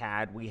that we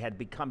had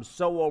become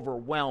so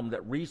overwhelmed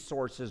that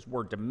resources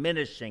were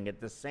diminishing.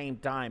 At the same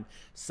time,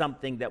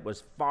 something that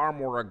was far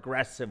more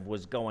aggressive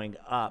was going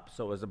up.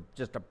 So it was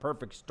just a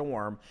perfect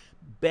storm.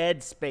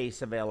 Bed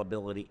space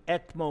availability,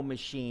 ECMO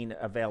machine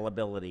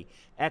availability,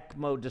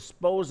 ECMO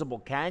disposable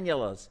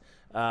cannulas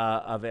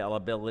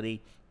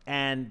availability,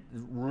 and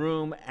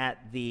room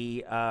at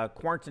the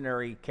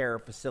quaternary care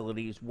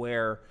facilities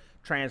where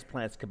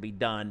transplants could be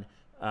done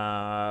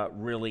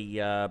really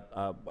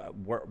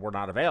were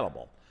not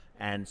available.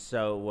 And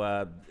so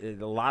a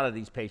lot of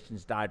these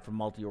patients died from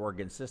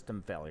multi-organ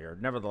system failure.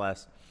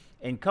 Nevertheless,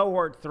 in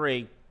cohort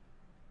 3,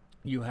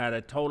 you had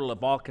a total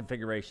of all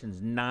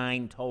configurations,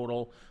 9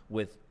 total,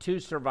 with 2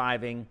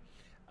 surviving.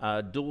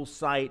 Dual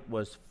site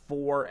was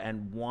 4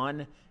 and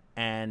 1,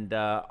 and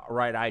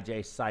right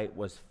IJ site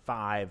was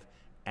 5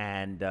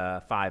 and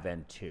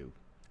 2.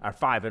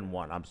 5 and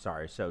 1, I'm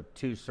sorry. So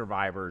 2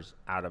 survivors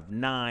out of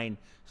 9,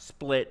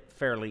 split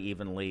fairly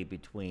evenly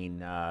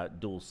between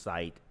dual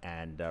site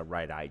and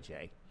right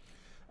IJ.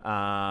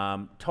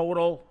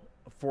 Total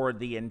for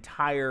the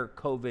entire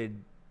COVID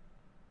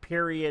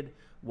period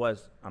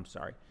was,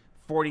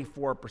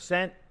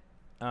 44%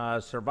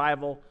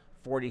 survival,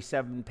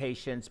 47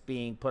 patients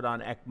being put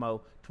on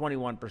ECMO,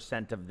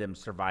 21% of them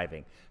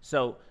surviving.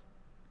 So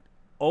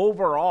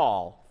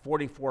overall,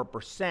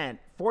 44%,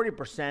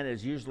 40%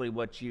 is usually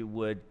what you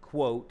would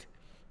quote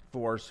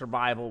for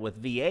survival with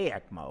VA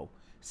ECMO,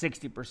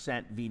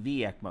 60% VV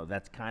ECMO.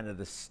 That's kind of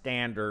the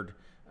standard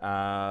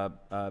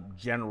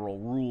general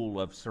rule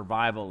of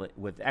survival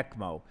with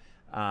ECMO.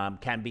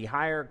 Can be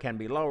higher, can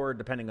be lower,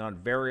 depending on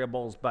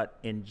variables, but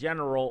in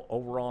general,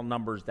 overall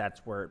numbers,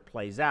 that's where it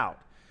plays out.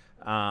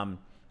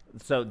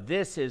 So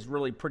this is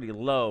really pretty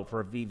low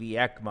for VV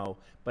ECMO,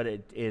 but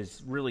it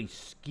is really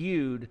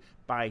skewed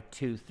by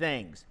 2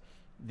 things.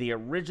 The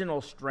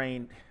original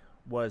strain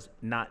was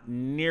not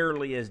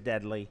nearly as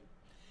deadly.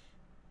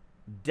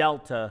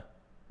 Delta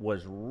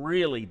was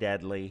really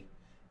deadly.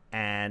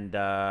 And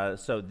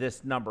so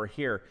this number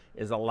here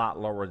is a lot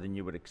lower than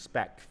you would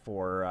expect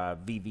for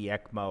VV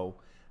ECMO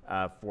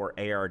for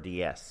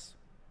ARDS.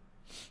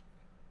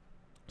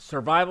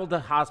 Survival to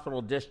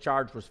hospital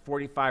discharge was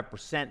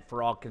 45%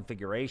 for all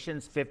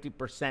configurations,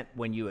 50%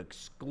 when you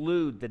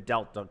exclude the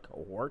Delta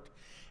cohort,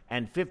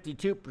 and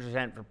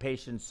 52% for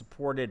patients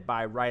supported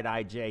by right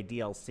IJ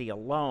DLC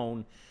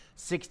alone,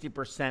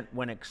 60%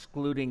 when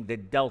excluding the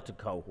Delta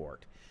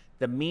cohort.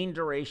 The mean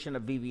duration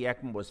of VV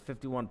ECMO was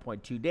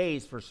 51.2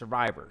 days for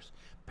survivors.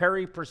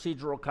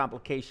 Peri-procedural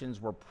complications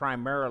were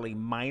primarily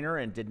minor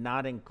and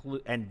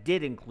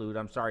did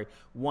include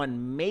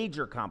one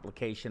major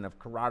complication of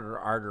carotid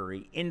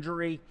artery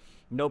injury.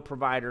 No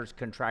providers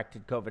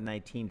contracted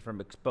COVID-19 from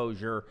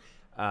exposure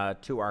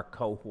to our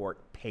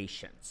cohort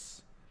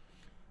patients.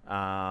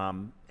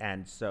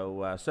 And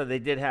so they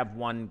did have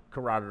one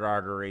carotid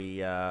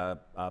artery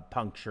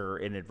puncture,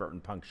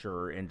 inadvertent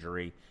puncture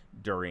injury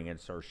during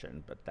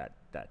insertion, but that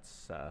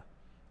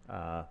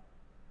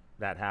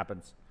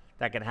happens.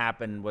 That can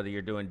happen whether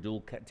you're doing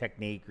dual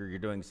technique or you're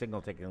doing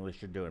single technique,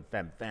 unless you're doing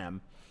fem-fem,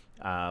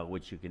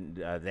 which you can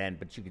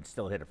but you can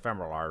still hit a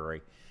femoral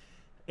artery.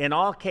 In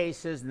all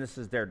cases, and this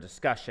is their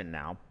discussion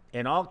now,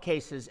 in all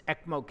cases,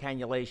 ECMO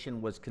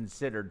cannulation was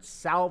considered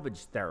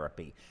salvage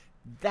therapy.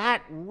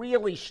 That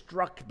really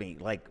struck me.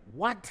 Like,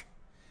 what?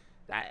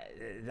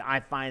 I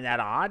find that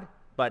odd,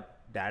 but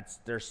that's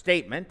their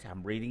statement.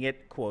 I'm reading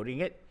it, quoting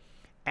it.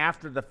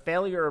 After the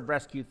failure of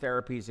rescue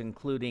therapies,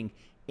 including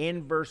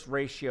inverse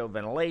ratio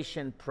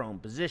ventilation, prone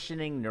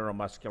positioning,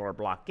 neuromuscular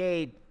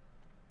blockade,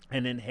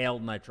 and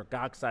inhaled nitric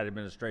oxide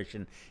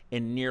administration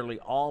in nearly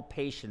all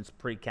patients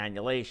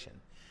pre-cannulation.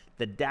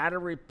 The data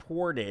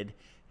reported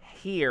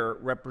here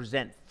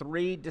represent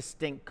 3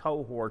 distinct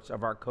cohorts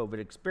of our COVID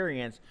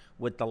experience,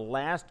 with the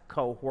last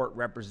cohort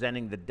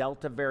representing the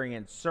Delta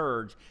variant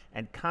surge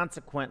and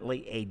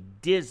consequently a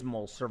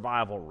dismal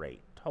survival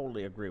rate.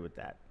 Totally agree with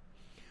that.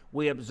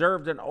 We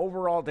observed an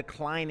overall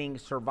declining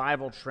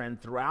survival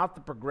trend throughout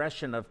the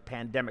progression of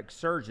pandemic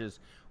surges,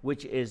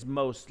 which is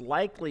most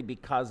likely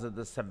because of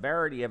the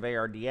severity of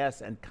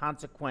ARDS and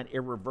consequent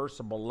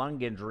irreversible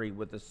lung injury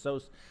with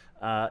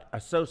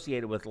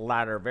associated with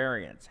latter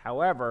variants.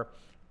 However,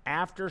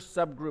 after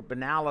subgroup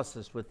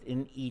analysis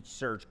within each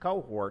surge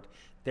cohort,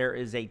 there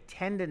is a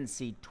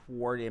tendency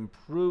toward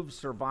improved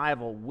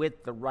survival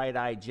with the right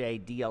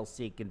IJ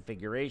DLC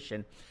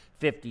configuration,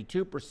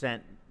 52%,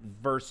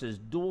 versus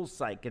dual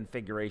site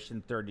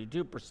configuration,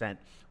 32%,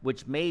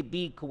 which may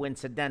be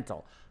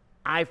coincidental.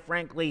 I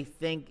frankly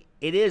think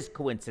it is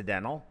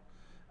coincidental.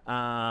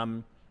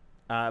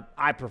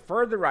 I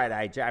prefer the right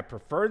IJ. I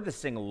prefer the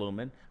single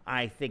lumen.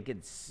 I think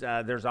it's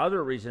there's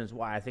other reasons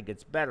why I think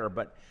it's better,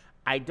 but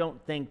I don't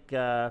think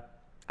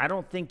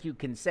you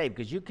can say,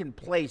 because you can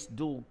place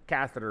dual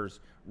catheters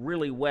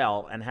really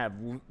well and have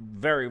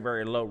very,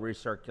 very low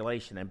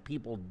recirculation, and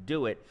people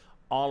do it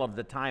all of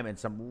the time in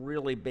some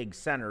really big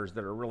centers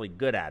that are really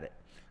good at it.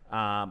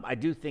 I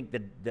do think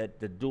that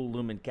the dual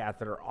lumen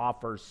catheter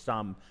offers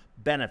some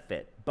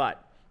benefit,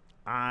 but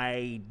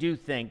I do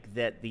think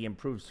that the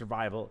improved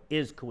survival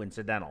is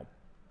coincidental.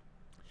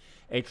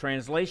 A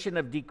translation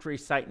of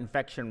decreased site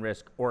infection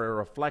risk or a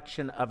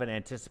reflection of an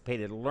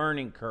anticipated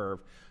learning curve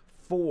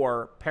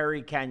for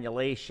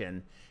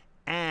pericannulation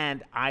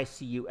and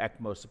ICU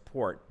ECMO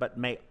support, but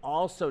may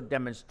also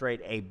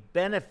demonstrate a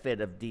benefit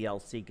of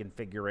DLC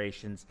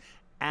configurations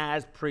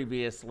as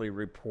previously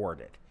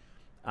reported.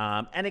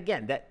 And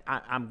again,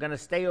 I'm going to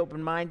stay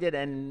open-minded,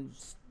 and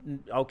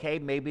okay,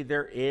 maybe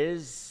there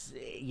is,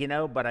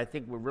 but I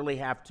think we really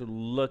have to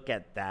look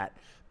at that,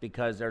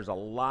 because there's a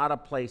lot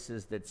of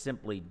places that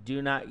simply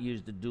do not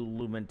use the dual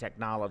lumen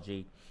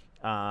technology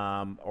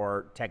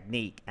or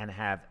technique and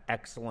have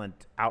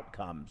excellent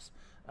outcomes,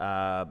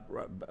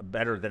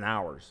 better than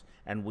ours,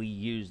 and we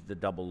use the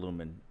double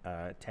lumen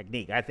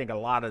technique. I think a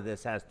lot of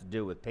this has to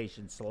do with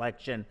patient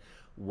selection,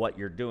 what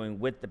you're doing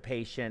with the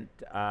patient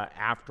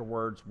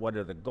afterwards, what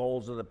are the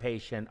goals of the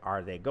patient,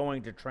 are they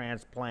going to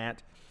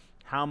transplant,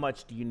 how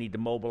much do you need to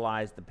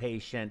mobilize the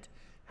patient.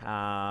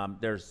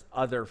 There's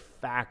other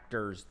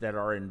factors that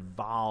are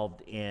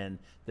involved in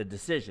the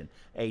decision.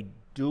 A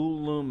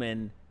dual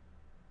lumen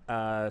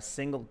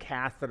single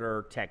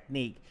catheter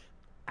technique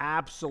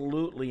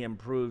absolutely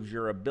improves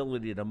your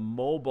ability to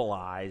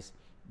mobilize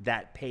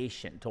that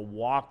patient, to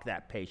walk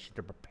that patient,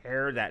 to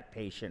prepare that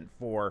patient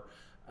for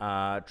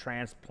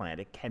transplant.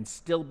 It can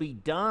still be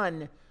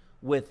done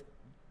with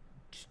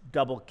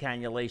double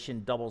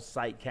cannulation, double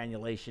site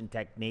cannulation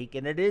technique,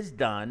 and it is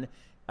done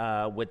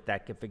with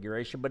that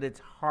configuration, but it's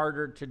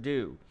harder to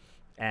do.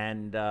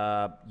 And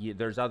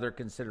there's other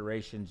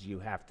considerations you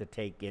have to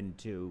take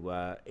into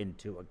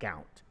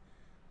account.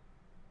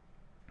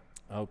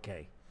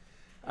 Okay.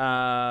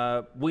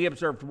 We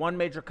observed one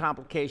major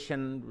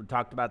complication, we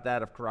talked about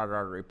that, of carotid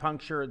artery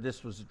puncture.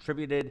 This was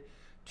attributed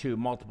to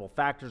multiple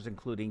factors,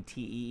 including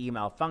TEE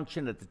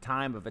malfunction at the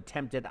time of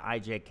attempted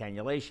IJ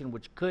cannulation,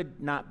 which could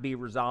not be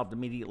resolved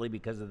immediately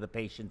because of the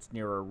patient's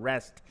near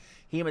arrest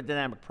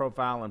hemodynamic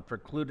profile, and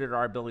precluded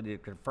our ability to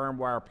confirm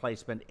wire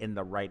placement in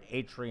the right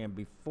atrium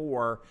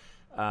before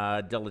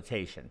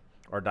dilatation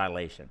or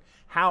dilation.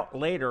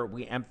 Later,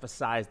 we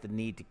emphasized the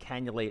need to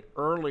cannulate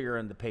earlier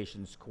in the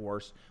patient's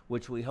course,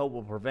 which we hope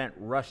will prevent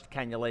rushed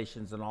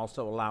cannulations and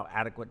also allow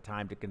adequate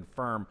time to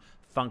confirm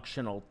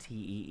functional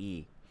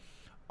TEE.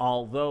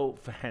 Although,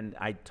 and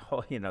I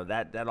told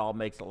that all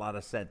makes a lot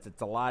of sense.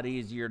 It's a lot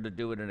easier to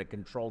do it in a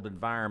controlled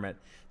environment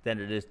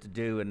than it is to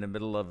do in the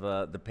middle of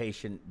the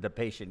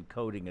patient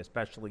coding,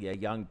 especially a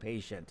young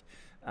patient.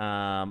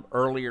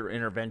 Earlier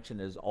intervention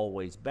is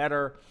always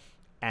better,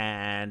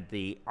 and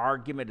the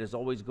argument is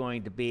always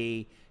going to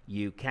be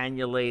you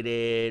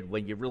cannulated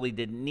when you really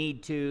didn't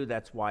need to.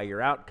 That's why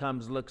your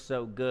outcomes look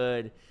so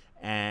good,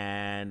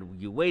 and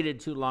you waited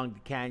too long to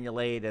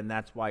cannulate, and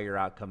that's why your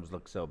outcomes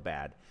look so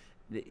bad.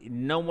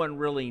 No one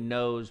really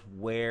knows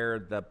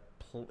where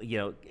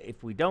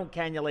if we don't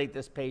cannulate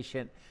this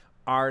patient,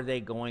 are they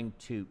going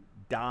to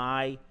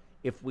die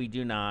if we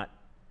do not,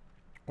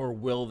 or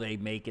will they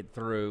make it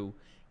through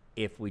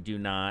if we do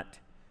not?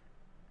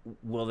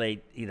 Will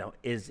they,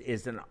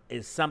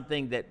 is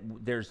something that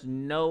there's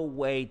no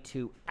way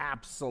to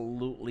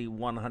absolutely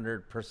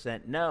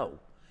 100% know.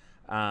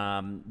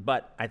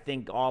 But I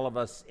think all of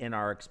us in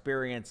our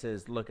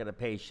experiences look at a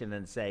patient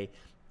and say,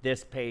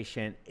 this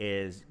patient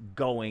is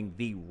going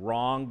the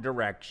wrong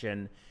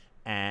direction,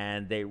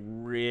 and they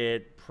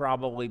would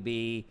probably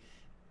be,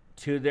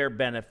 to their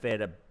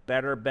benefit, a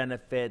better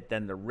benefit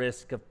than the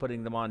risk of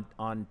putting them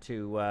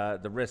onto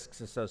the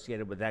risks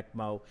associated with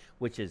ECMO,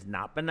 which is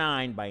not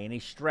benign by any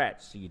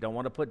stretch. So you don't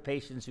want to put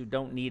patients who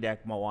don't need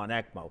ECMO on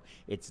ECMO.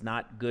 It's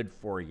not good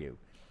for you.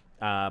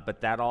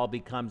 But that all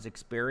becomes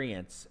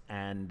experience,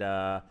 and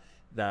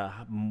the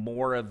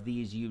more of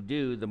these you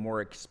do, the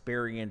more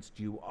experienced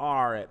you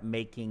are at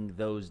making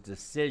those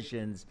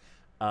decisions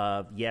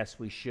of yes,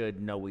 we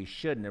should, no, we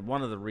shouldn't. And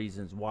one of the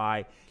reasons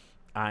why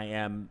I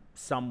am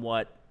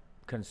somewhat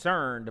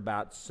concerned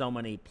about so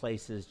many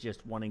places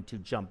just wanting to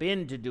jump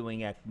into doing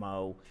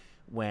ECMO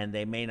when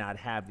they may not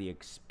have the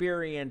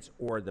experience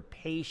or the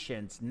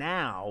patience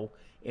now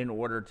in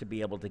order to be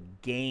able to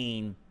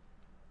gain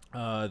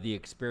the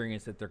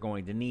experience that they're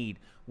going to need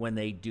when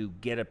they do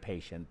get a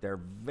patient. They're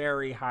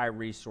very high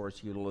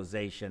resource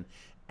utilization,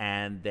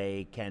 and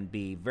they can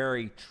be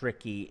very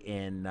tricky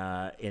in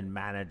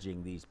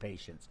managing these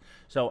patients.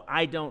 So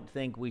I don't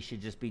think we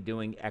should just be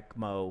doing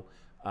ECMO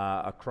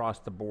across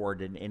the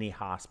board in any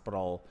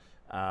hospital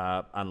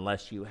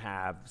unless you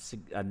have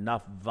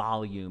enough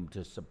volume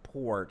to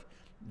support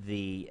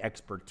the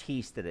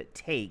expertise that it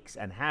takes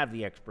and have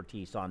the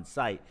expertise on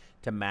site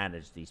to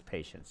manage these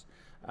patients.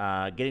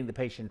 Getting the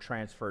patient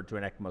transferred to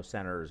an ECMO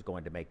center is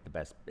going to make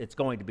it's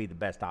going to be the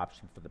best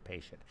option for the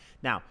patient.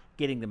 Now,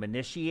 getting them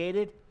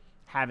initiated,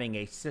 having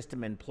a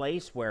system in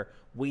place where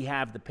we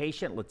have the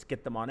patient, let's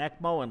get them on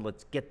ECMO and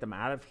let's get them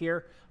out of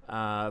here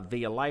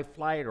via life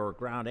flight or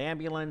ground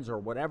ambulance or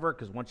whatever,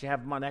 because once you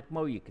have them on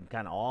ECMO, you can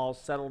kind of all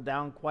settle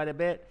down quite a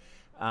bit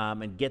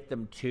and get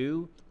them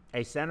to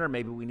a center.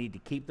 Maybe we need to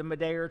keep them a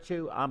day or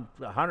two. I'm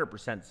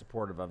 100%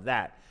 supportive of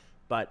that.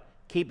 But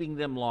keeping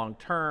them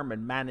long-term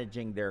and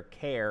managing their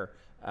care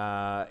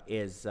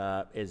is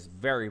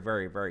very,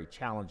 very, very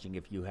challenging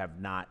if you have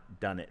not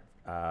done it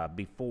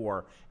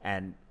before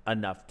and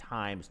enough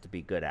times to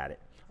be good at it.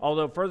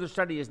 Although further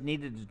study is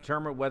needed to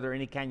determine whether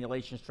any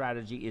cannulation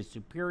strategy is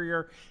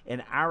superior,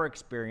 in our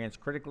experience,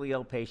 critically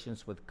ill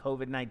patients with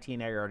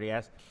COVID-19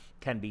 ARDS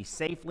can be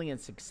safely and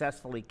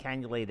successfully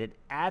cannulated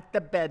at the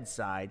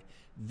bedside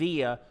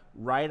via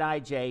right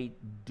IJ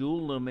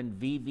dual-lumen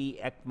VV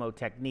ECMO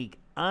technique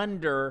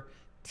under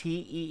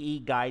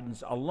TEE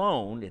guidance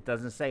alone. It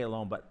doesn't say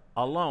alone, but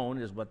alone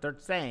is what they're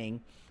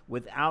saying,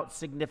 without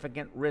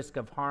significant risk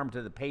of harm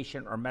to the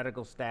patient or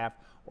medical staff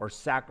or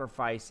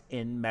sacrifice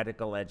in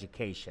medical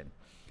education.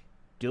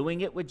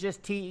 Doing it with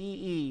just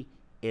TEE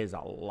is a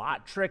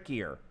lot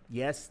trickier.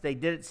 Yes, they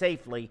did it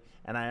safely,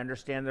 and I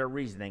understand their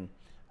reasoning,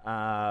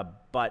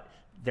 but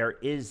there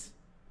is,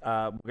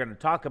 we're going to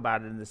talk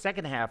about it in the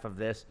second half of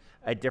this,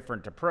 a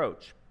different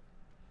approach.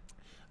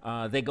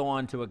 They go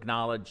on to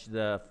acknowledge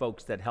the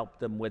folks that helped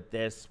them with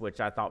this, which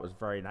I thought was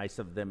very nice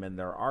of them in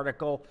their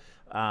article.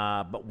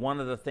 But one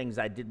of the things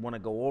I did want to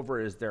go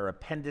over is their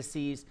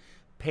appendices.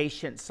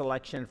 Patient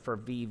selection for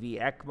VV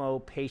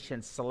ECMO.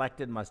 Patients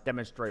selected must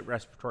demonstrate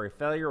respiratory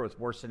failure with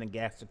worsening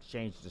gas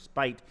exchange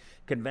despite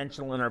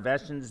conventional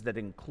interventions that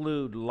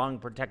include lung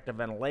protective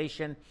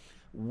ventilation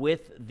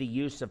with the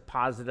use of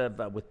positive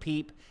with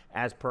PEEP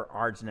as per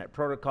ARDSNet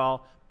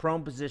protocol,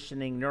 prone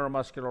positioning,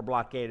 neuromuscular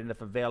blockade, and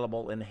if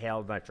available,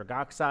 inhaled nitric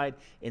oxide.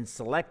 In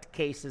select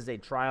cases, a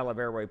trial of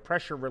airway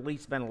pressure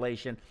release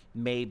ventilation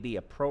may be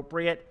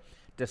appropriate.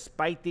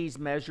 Despite these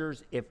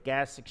measures, if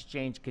gas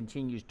exchange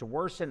continues to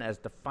worsen as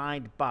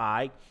defined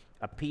by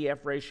a PF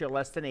ratio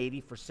less than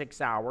 80 for 6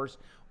 hours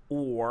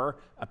or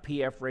a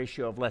PF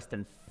ratio of less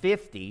than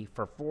 50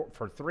 for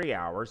 3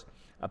 hours,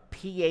 a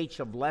pH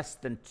of less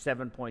than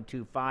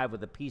 7.25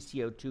 with a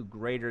PCO2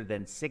 greater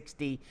than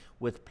 60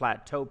 with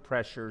plateau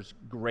pressures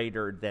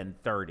greater than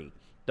 30.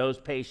 Those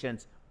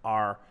patients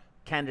are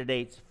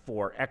candidates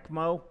for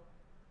ECMO.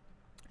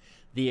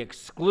 The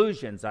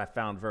exclusions I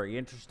found very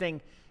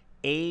interesting.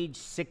 Age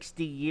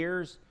 60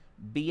 years,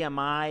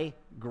 BMI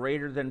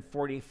greater than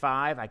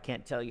 45. I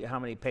can't tell you how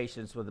many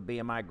patients with a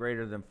BMI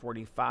greater than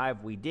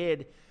 45 we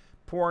did.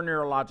 Poor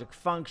neurologic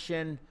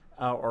function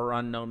or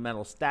unknown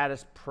mental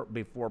status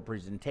before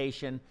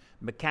presentation.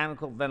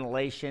 Mechanical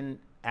ventilation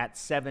at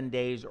 7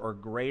 days or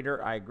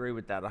greater. I agree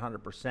with that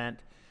 100%.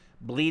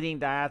 Bleeding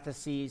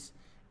diatheses,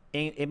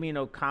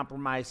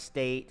 immunocompromised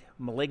state,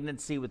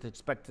 malignancy with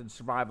expected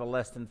survival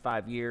less than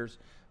 5 years,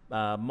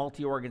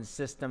 multi-organ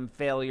system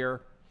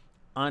failure,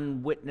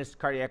 unwitnessed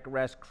cardiac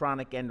arrest,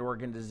 chronic end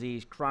organ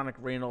disease, chronic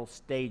renal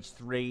stage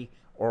 3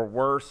 or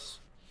worse.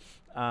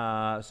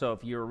 So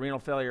if you're a renal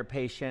failure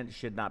patient,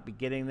 should not be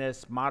getting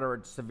this.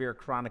 Moderate severe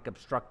chronic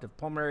obstructive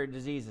pulmonary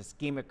disease,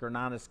 ischemic or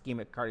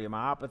non-ischemic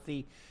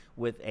cardiomyopathy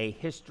with a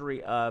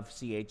history of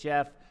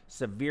CHF,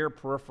 severe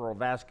peripheral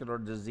vascular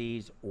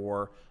disease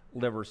or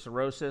liver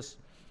cirrhosis.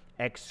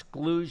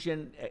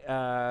 Exclusion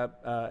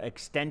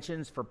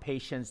extensions for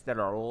patients that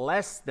are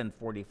less than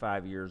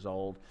 45 years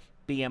old,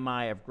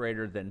 BMI of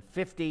greater than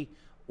 50,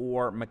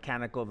 or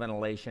mechanical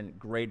ventilation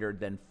greater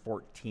than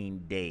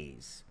 14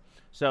 days.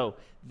 So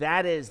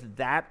that is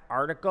that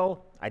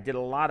article. I did a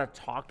lot of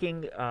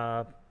talking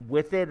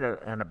with it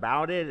and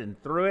about it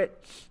and through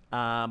it,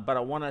 but I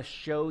want to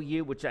show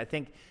you, which I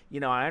think,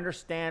 I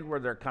understand where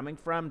they're coming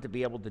from to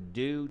be able to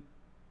do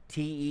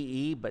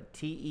TEE, but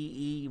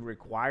TEE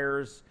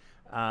requires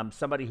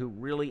somebody who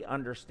really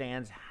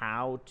understands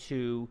how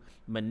to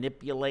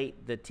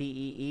manipulate the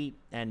TEE,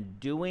 and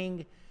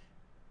doing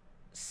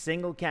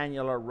single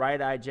cannula right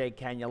IJ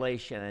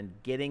cannulation and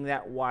getting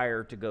that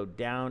wire to go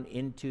down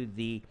into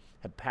the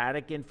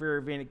hepatic inferior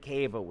vena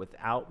cava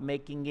without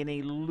making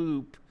any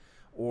loop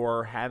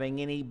or having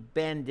any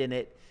bend in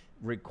it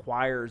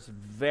requires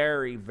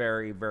very,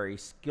 very, very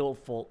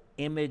skillful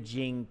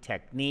imaging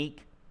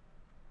technique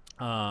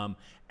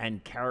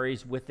and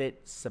carries with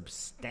it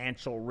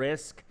substantial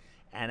risk.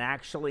 And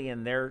actually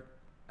in their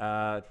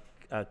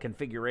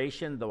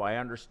configuration, though I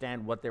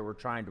understand what they were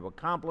trying to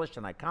accomplish,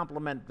 and I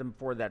compliment them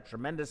for that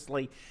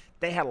tremendously,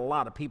 they had a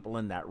lot of people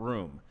in that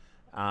room.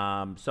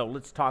 So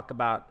let's talk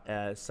about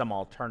some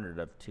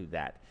alternative to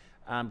that.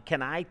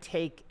 Can I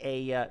take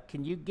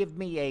can you give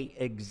me a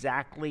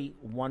exactly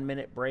 1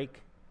 minute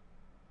break?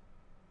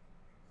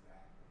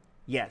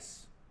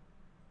 Yes.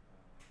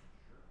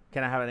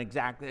 Can I have an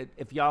exact,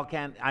 if y'all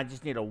can, I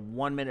just need a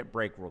 1 minute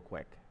break real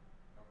quick.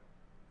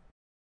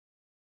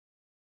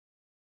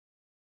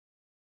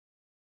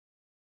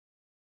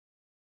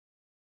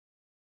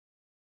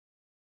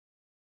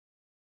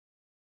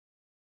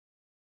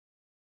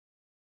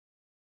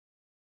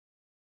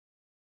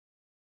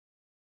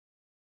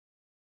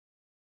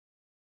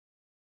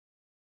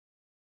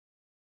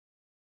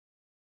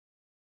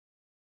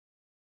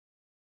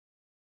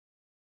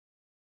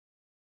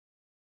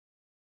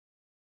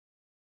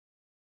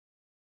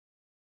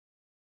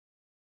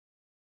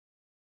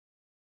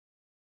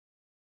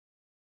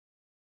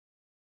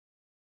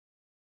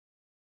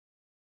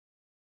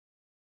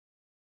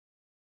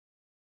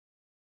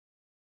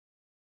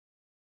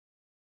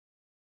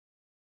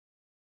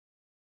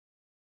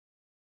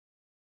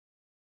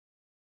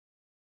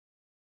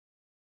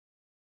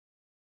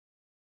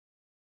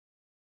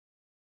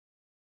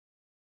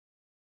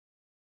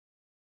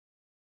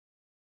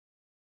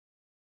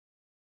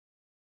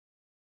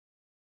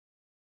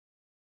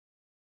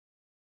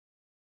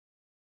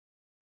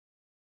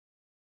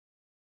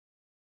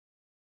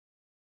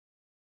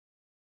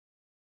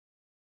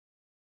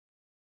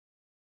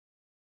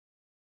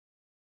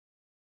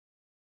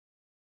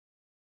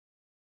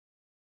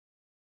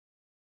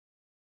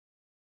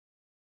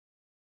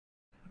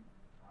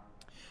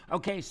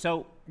 Okay,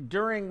 so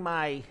during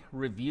my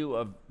review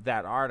of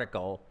that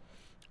article,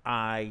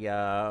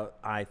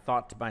 I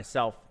thought to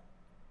myself,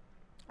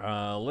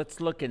 let's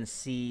look and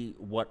see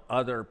what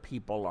other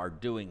people are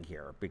doing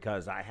here,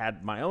 because I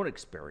had my own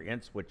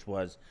experience, which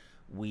was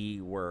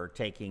we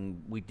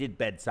did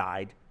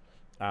bedside,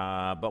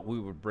 but we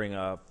would bring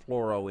a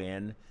fluoro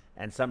in,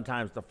 and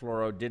sometimes the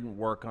fluoro didn't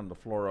work on the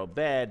fluoro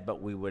bed,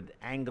 but we would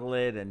angle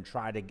it and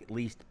try to at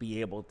least be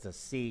able to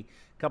see.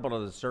 A couple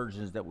of the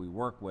surgeons that we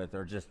work with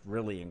are just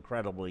really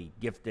incredibly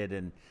gifted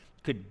and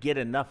could get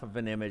enough of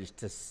an image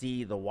to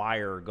see the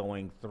wire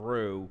going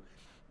through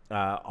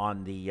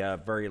on the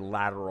very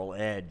lateral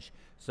edge.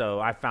 So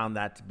I found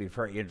that to be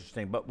very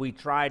interesting. But we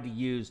tried to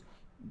use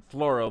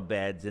fluoro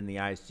beds in the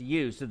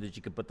ICU so that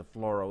you could put the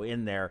fluoro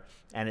in there,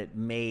 and it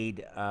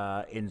made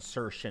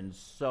insertion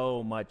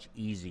so much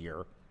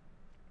easier.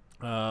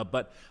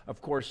 But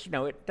of course,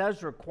 it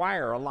does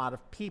require a lot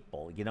of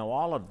people.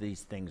 All of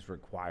these things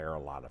require a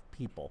lot of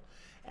people.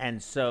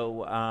 And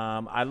so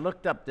I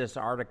looked up this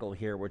article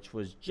here, which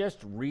was just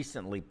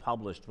recently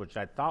published, which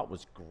I thought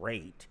was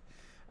great.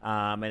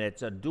 And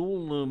it's a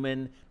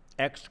dual-lumen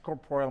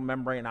extracorporeal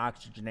membrane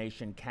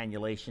oxygenation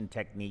cannulation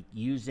technique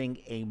using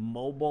a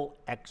mobile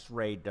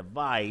X-ray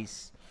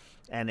device.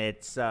 And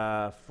it's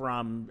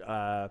from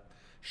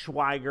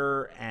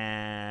Schweiger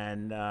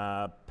and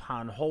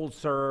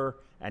Panholzer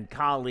and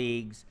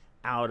colleagues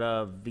out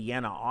of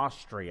Vienna,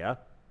 Austria.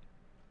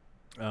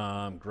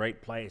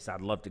 Great place.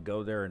 I'd love to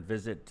go there and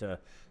visit to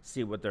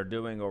see what they're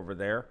doing over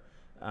there.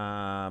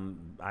 I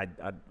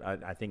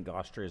think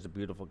Austria is a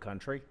beautiful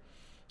country.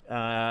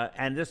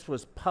 And this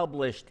was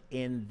published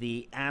in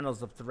the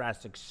Annals of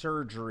Thoracic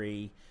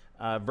Surgery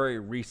very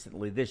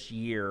recently, this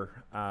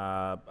year.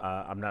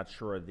 I'm not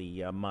sure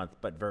the month,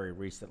 but very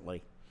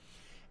recently.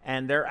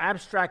 And their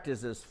abstract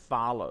is as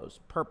follows.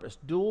 Purpose: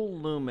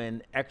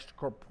 dual-lumen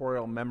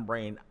extracorporeal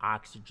membrane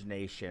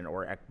oxygenation,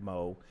 or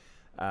ECMO,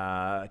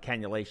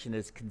 cannulation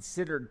is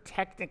considered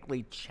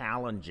technically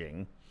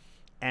challenging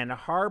and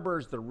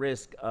harbors the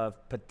risk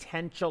of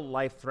potential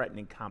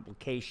life-threatening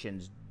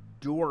complications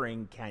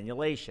during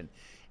cannulation.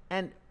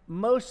 And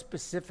most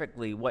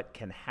specifically, what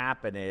can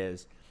happen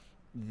is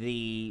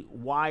the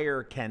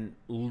wire can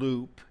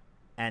loop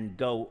and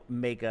go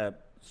make a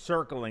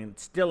circle and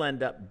still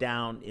end up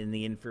down in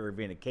the inferior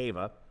vena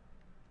cava.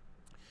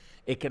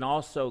 It can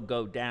also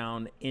go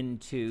down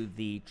into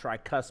the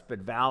tricuspid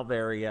valve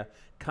area,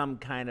 come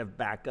kind of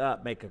back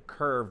up, make a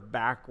curve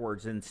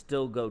backwards, and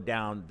still go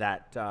down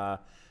that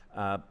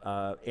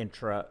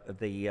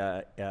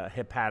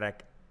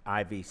hepatic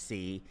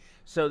IVC.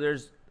 So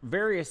there's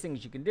various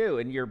things you can do,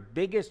 and your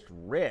biggest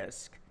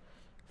risk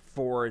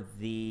for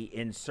the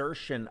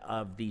insertion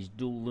of these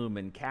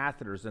dual-lumen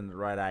catheters in the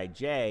right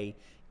IJ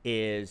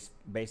is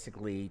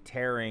basically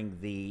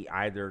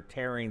either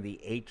tearing the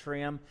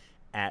atrium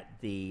at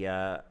the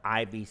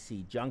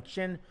IVC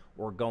junction,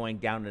 or going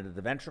down into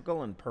the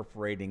ventricle and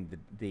perforating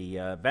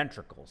the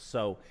ventricle.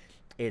 So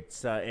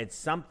it's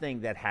something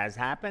that has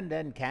happened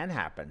and can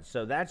happen.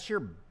 So that's your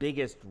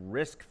biggest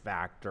risk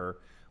factor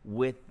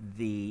with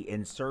the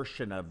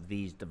insertion of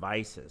these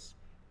devices.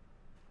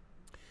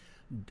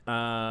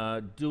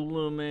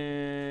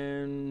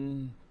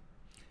 Dual-lumen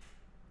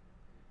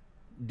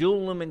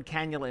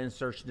cannula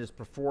insertion is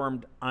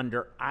performed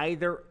under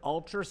either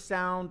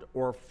ultrasound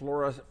or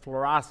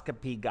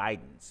fluoroscopy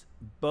guidance.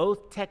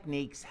 Both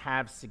techniques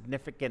have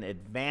significant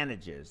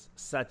advantages,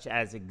 such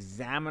as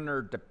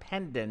examiner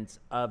dependence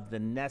of the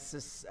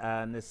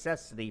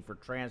necessity for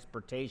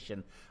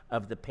transportation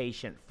of the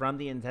patient from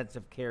the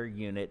intensive care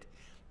unit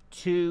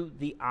to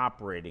the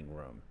operating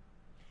room.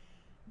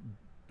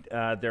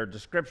 Their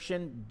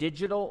description: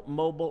 digital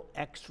mobile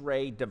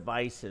X-ray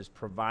devices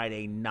provide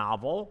a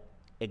novel,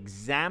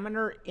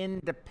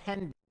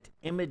 examiner-independent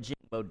imaging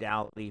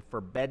modality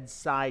for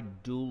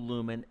bedside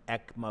dual-lumen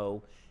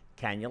ECMO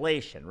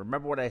cannulation.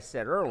 Remember what I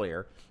said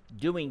earlier,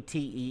 doing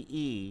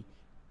TEE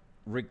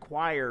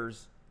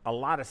requires a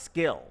lot of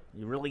skill.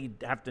 You really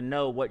have to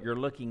know what you're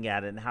looking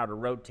at and how to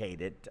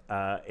rotate it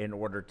in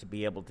order to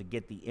be able to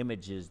get the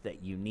images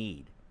that you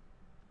need.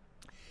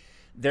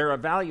 Their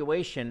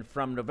evaluation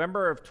from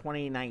November of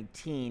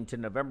 2019 to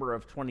November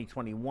of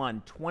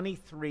 2021,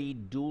 23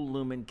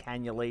 dual-lumen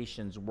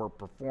cannulations were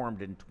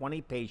performed in 20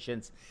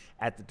 patients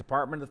at the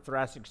Department of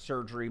Thoracic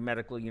Surgery,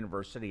 Medical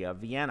University of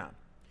Vienna.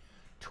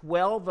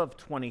 12 of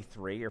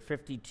 23, or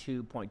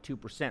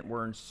 52.2%,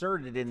 were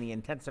inserted in the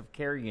intensive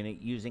care unit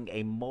using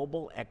a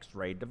mobile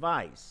X-ray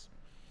device.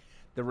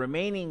 The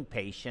remaining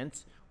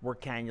patients were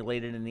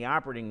cannulated in the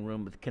operating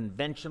room with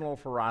conventional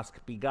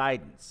fluoroscopy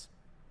guidance.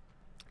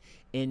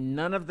 In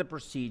none of the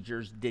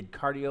procedures did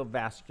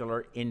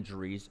cardiovascular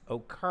injuries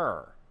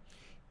occur.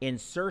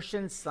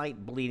 Insertion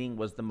site bleeding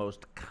was the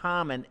most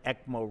common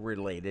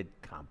ECMO-related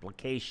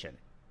complication.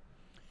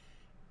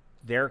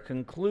 Their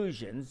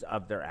conclusions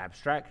of their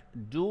abstract: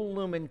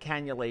 dual-lumen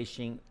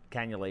cannulation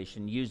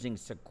using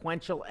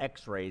sequential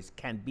X-rays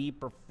can be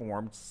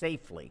performed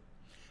safely,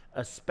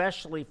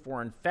 especially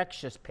for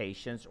infectious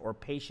patients or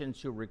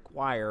patients who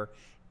require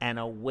an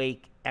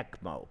awake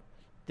ECMO.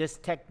 This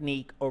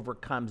technique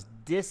overcomes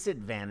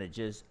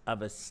disadvantages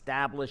of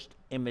established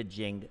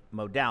imaging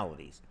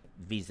modalities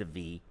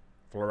vis-a-vis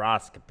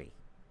fluoroscopy.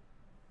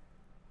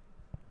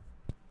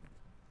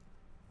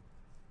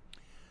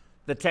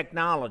 The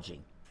technology.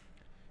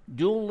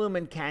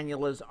 Dual-lumen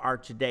cannulas are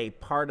today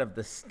part of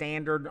the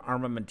standard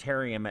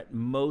armamentarium at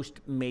most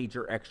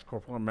major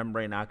extracorporeal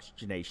membrane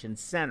oxygenation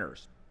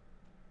centers.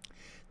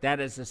 That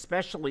is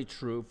especially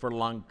true for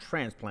lung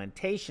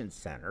transplantation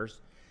centers,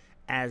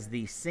 as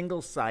the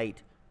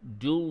single-site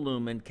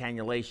dual-lumen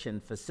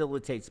cannulation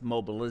facilitates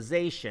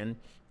mobilization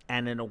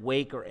and an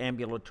awake or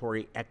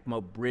ambulatory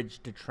ECMO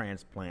bridge to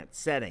transplant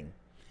setting.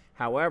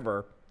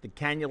 However, the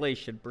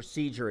cannulation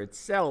procedure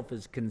itself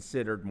is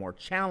considered more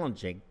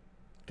challenging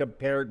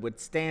compared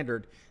with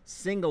standard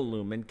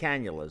single-lumen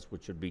cannulas,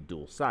 which would be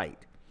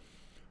dual-site.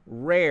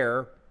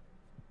 Rare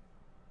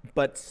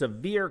but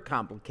severe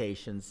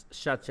complications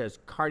such as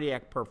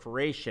cardiac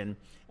perforation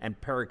and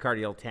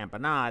pericardial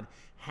tamponade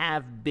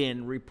have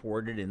been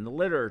reported in the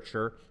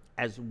literature,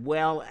 as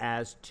well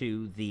as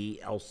to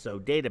the ELSO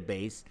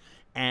database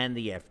and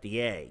the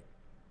FDA.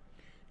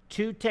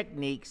 Two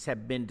techniques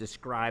have been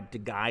described to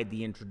guide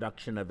the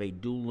introduction of a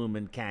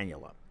dual-lumen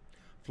cannula.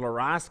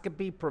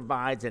 Fluoroscopy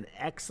provides an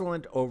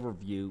excellent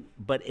overview,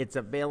 but its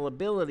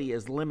availability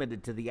is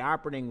limited to the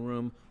operating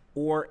room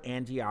or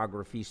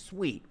angiography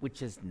suite,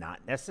 which is not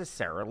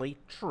necessarily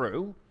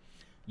true.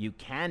 You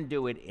can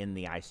do it in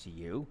the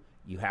ICU.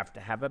 You have to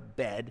have a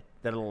bed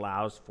that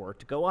allows for it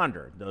to go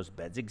under. Those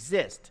beds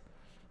exist.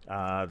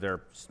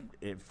 They're,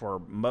 for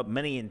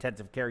many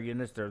intensive care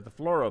units, they're the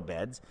fluoro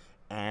beds,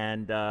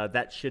 and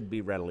that should be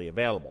readily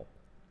available.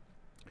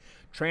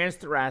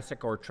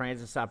 Transthoracic or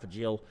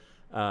transesophageal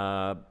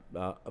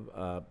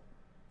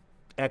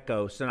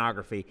echo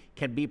sonography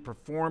can be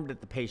performed at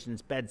the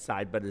patient's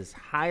bedside, but is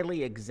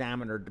highly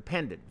examiner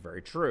dependent.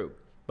 Very true.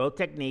 Both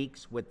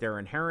techniques, with their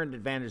inherent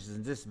advantages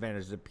and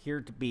disadvantages,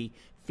 appear to be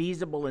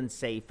feasible and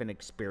safe in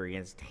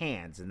experienced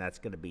hands, and that's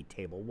going to be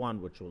table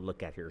 1, which we'll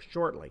look at here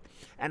shortly.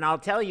 And I'll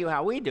tell you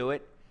how we do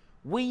it.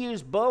 We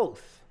use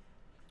both.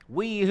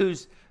 We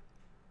use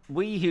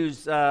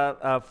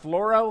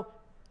fluoro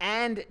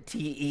and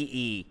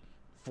TEE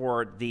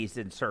for these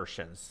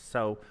insertions.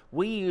 So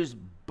we use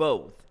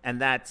both,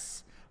 and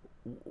that's,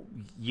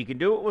 you can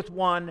do it with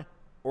one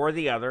or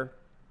the other.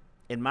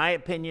 In my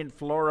opinion,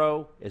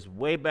 fluoro is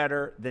way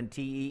better than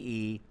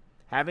TEE.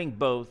 Having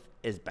both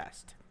is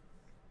best.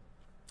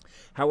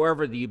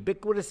 However, the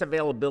ubiquitous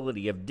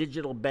availability of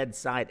digital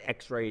bedside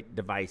X-ray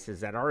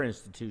devices at our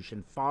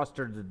institution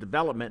fostered the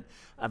development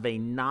of a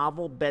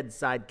novel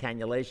bedside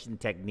cannulation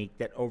technique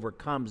that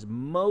overcomes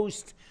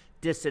most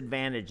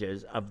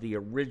disadvantages of the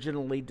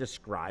originally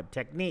described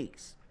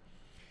techniques.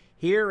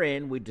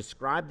 Herein, we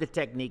describe the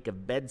technique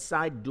of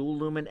bedside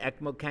dual-lumen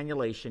ECMO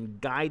cannulation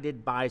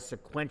guided by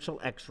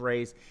sequential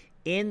X-rays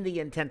in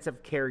the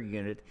intensive care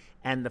unit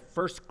and the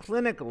first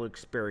clinical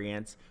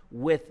experience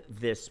with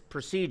this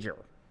procedure.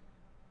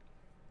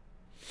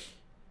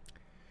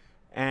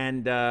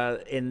 And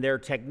in their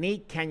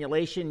technique,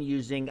 cannulation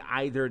using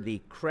either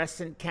the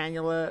crescent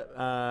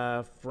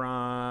cannula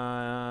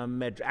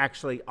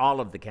actually all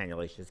of the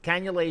cannulations.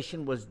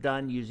 Cannulation was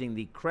done using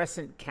the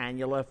crescent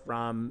cannula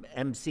from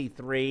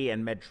MC3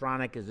 and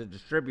Medtronic as a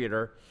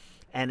distributor,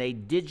 and a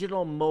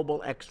digital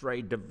mobile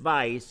X-ray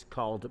device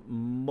called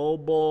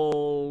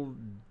Mobile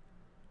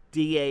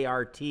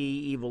DART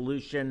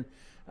Evolution.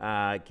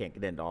 I can't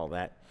get into all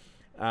that.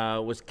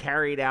 Was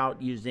carried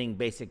out using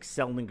basic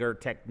Seldinger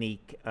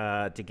technique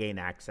to gain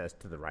access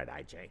to the right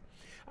IJ.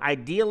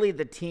 Ideally,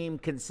 the team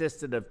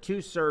consisted of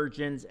 2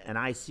 surgeons, an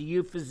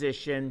ICU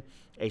physician,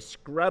 a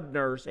scrub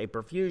nurse, a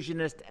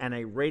perfusionist, and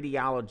a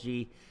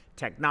radiology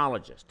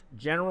technologist.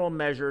 General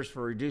measures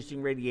for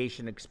reducing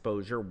radiation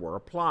exposure were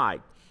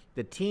applied.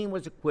 The team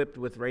was equipped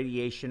with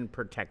radiation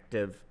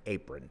protective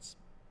aprons.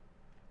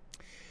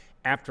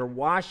 After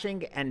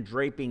washing and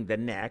draping the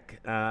neck,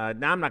 now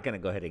I'm not going to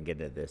go ahead and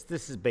get into this.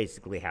 This is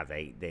basically how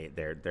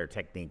their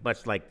technique,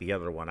 much like the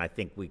other one. I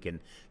think we can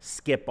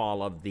skip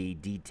all of the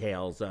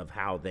details of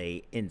how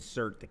they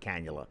insert the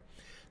cannula.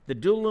 The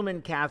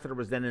dual-lumen catheter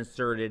was then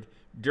inserted.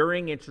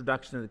 During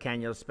introduction of the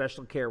cannula,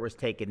 special care was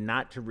taken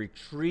not to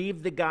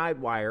retrieve the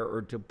guide wire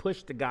or to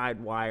push the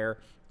guide wire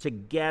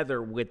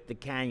together with the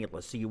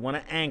cannula. So you want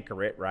to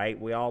anchor it, right?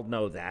 We all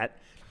know that.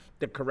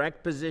 The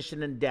correct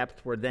position and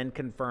depth were then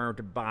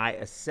confirmed by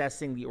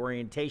assessing the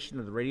orientation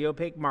of the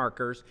radiopaque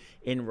markers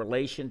in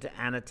relation to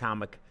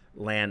anatomic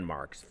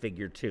landmarks.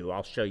 Figure 2.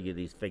 I'll show you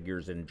these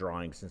figures and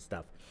drawings and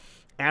stuff.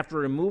 After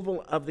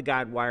removal of the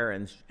guide wire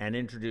and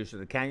introducer,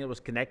 the cannula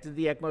was connected to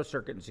the ECMO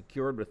circuit and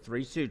secured with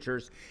 3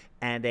 sutures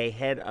and a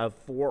head of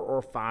 4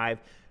 or 5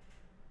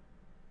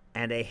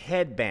 and a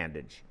head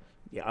bandage.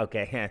 Yeah,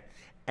 okay.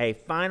 A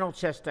final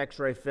chest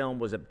X-ray film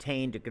was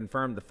obtained to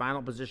confirm the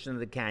final position of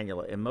the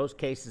cannula. In most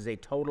cases, a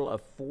total of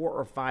 4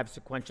 or 5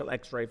 sequential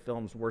X-ray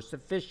films were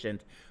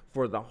sufficient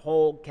for the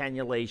whole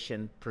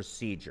cannulation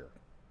procedure.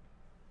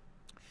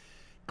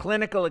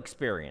 Clinical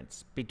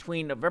experience.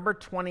 Between November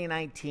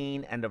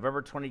 2019 and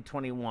November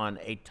 2021,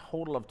 a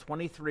total of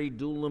 23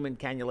 dual-lumen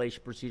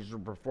cannulation procedures were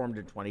performed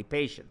in 20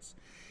 patients.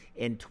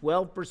 In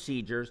 12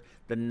 procedures,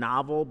 the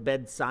novel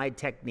bedside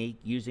technique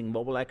using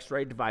mobile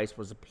X-ray device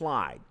was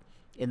applied.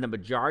 In the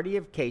majority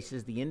of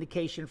cases, the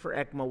indication for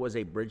ECMO was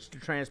a bridge to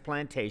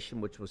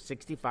transplantation, which was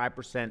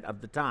 65%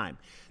 of the time.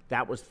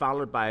 That was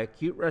followed by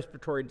acute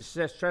respiratory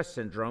distress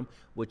syndrome,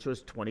 which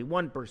was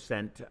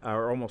 21%,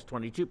 or almost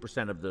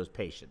 22% of those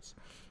patients.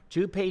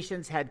 2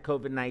 patients had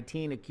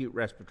COVID-19 acute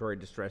respiratory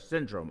distress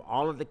syndrome.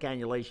 All of the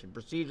cannulation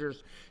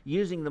procedures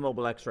using the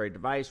mobile X-ray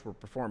device were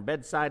performed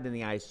bedside in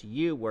the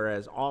ICU,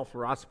 whereas all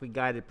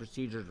fluoroscopy-guided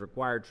procedures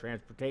required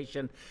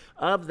transportation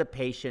of the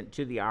patient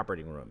to the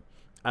operating room.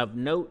 Of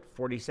note,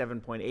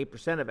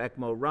 47.8% of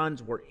ECMO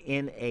runs were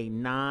in a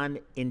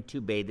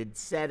non-intubated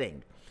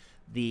setting.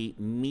 The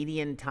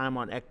median time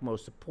on ECMO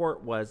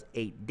support was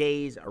 8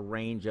 days, a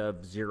range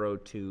of 0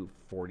 to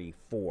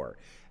 44.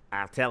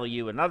 I'll tell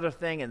you another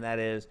thing, and that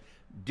is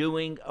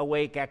doing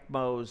awake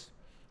ECMOs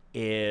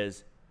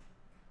is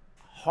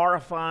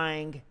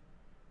horrifying,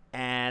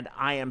 and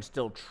I am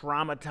still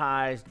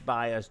traumatized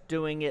by us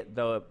doing it,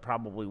 though it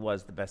probably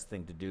was the best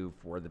thing to do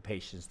for the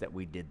patients that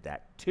we did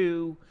that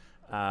to.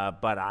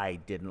 But I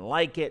didn't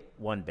like it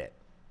one bit.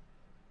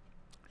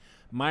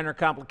 Minor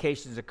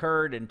complications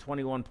occurred in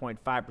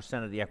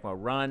 21.5% of the ECMO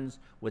runs,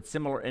 with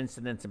similar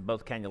incidents in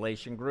both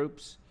cannulation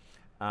groups.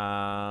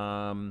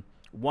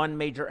 One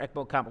major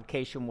ECMO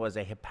complication was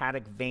a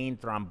hepatic vein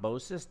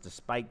thrombosis.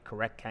 Despite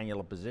correct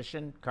cannula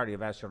position,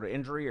 cardiovascular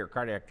injury or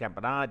cardiac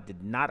tamponade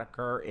did not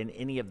occur in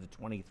any of the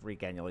 23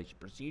 cannulation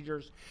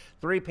procedures.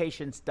 3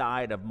 patients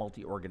died of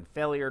multi-organ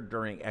failure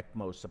during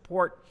ECMO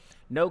support.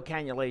 No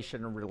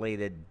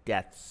cannulation-related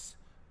deaths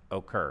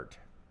occurred.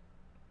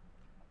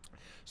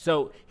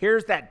 So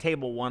here's that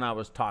table 1 I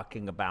was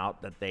talking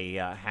about that they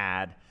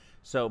had.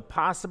 So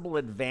possible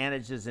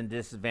advantages and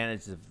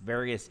disadvantages of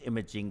various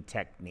imaging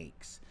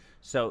techniques.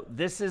 So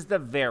this is the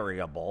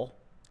variable: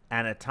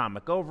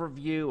 anatomic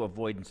overview,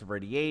 avoidance of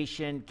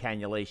radiation,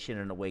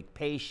 cannulation in awake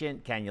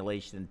patient,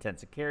 cannulation in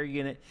intensive care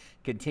unit,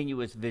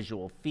 continuous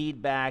visual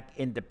feedback,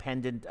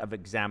 independent of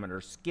examiner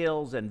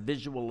skills, and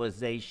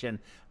visualization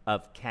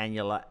of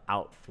cannula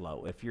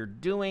outflow. If you're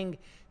doing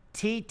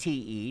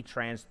TTE,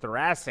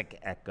 transthoracic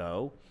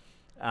echo,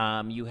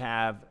 you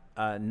have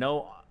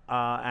no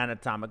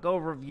anatomic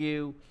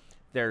overview.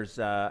 There's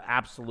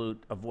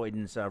absolute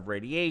avoidance of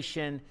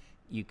radiation.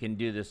 You can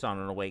do this on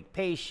an awake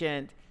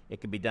patient.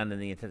 It can be done in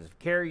the intensive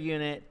care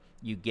unit.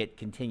 You get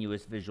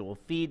continuous visual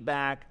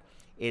feedback.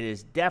 It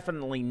is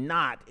definitely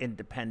not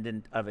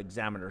independent of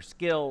examiner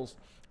skills,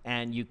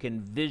 and you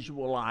can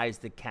visualize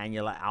the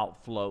cannula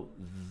outflow,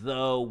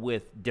 though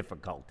with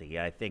difficulty.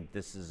 I think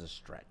this is a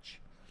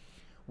stretch.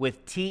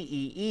 With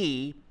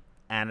TEE,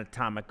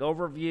 anatomic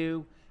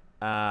overview,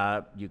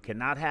 you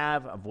cannot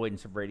have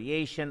avoidance of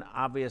radiation,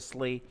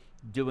 obviously.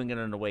 Doing it in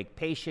an awake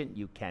patient,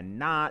 you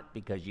cannot,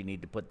 because you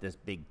need to put this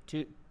big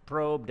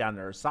probe down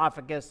their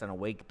esophagus, and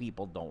awake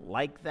people don't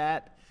like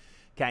that.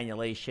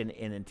 Cannulation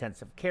in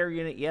intensive care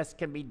unit, yes,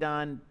 can be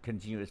done.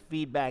 Continuous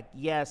feedback,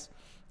 yes.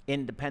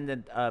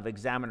 Independent of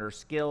examiner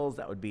skills,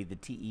 that would be the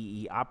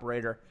TEE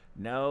operator.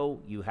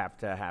 No, you have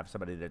to have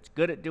somebody that's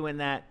good at doing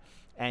that,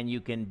 and you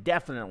can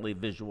definitely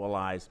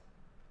visualize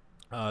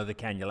the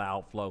cannula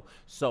outflow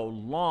so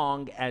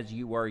long as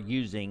you are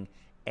using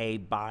a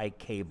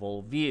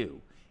bicaval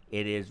view.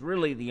 It is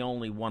really the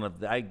only one of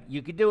the,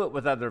 you could do it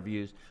with other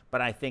views,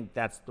 but I think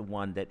that's the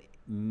one that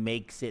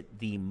makes it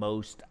the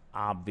most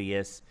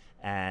obvious,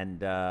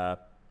 and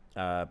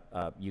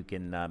you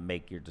can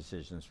make your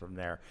decisions from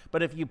there.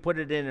 But if you put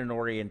it in and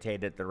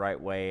orientate it the right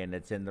way and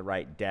it's in the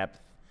right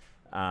depth,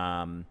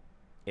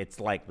 it's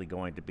likely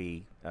going to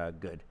be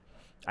good.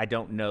 I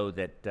don't know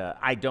that,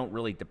 I don't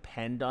really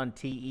depend on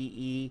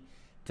TEE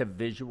to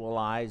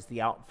visualize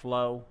the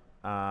outflow.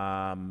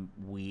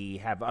 We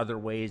have other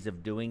ways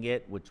of doing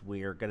it, which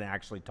we are going to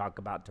actually talk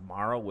about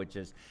tomorrow, which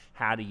is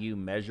how do you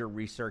measure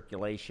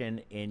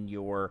recirculation in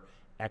your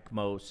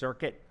ECMO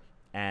circuit,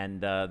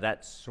 and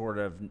that sort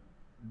of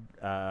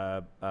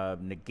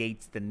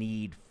negates the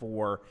need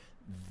for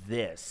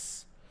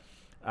this.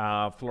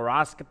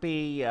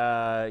 Fluoroscopy,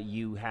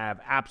 you have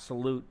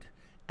absolute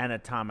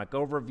anatomic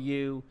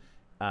overview.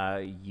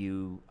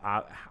 You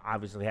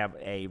obviously have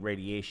a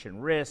radiation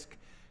risk.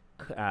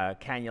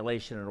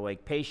 Cannulation in an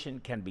awake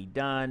patient can be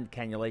done.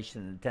 Cannulation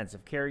in an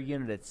intensive care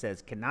unit, it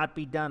says cannot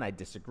be done. I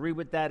disagree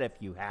with that. If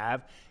you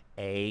have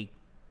a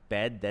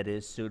bed that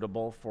is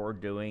suitable for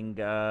doing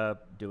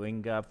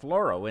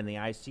fluoro in the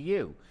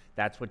ICU,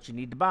 that's what you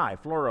need to buy,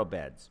 fluoro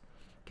beds.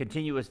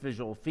 Continuous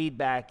visual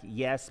feedback,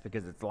 yes,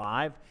 because it's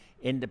live.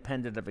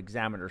 Independent of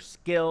examiner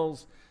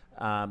skills,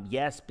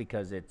 yes,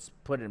 because it's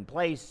put in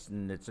place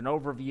and it's an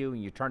overview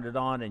and you turn it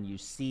on and you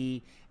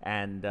see,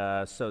 and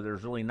so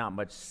there's really not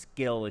much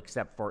skill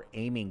except for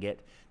aiming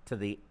it to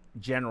the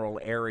general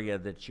area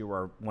that you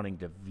are wanting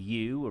to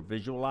view or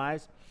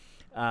visualize.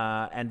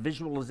 And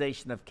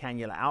visualization of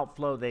cannula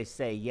outflow, they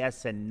say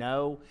yes and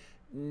no.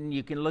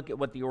 You can look at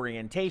what the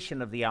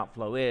orientation of the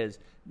outflow is.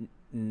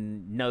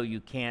 No, you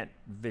can't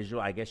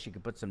visual. I guess you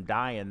could put some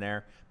dye in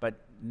there,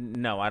 but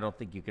no, I don't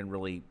think you can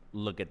really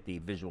look at the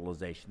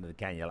visualization of the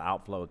cannula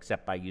outflow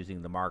except by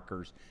using the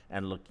markers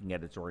and looking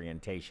at its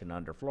orientation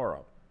under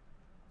fluoro.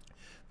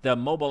 The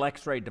mobile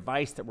X-ray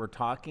device that we're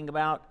talking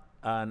about,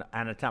 an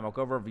anatomic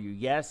overview,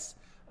 yes.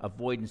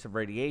 Avoidance of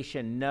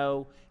radiation,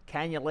 no.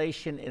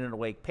 Cannulation in an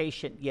awake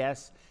patient,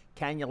 yes.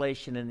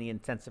 Cannulation in the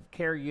intensive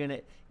care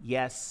unit,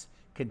 yes.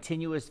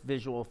 Continuous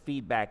visual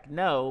feedback,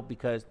 no,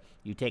 because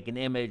you take an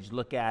image,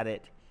 look at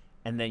it,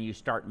 and then you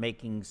start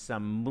making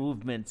some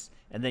movements,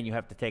 and then you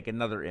have to take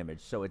another image.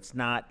 So it's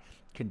not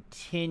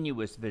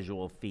continuous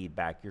visual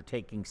feedback. You're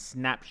taking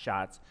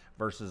snapshots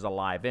versus a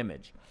live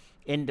image.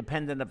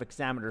 Independent of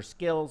examiner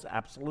skills,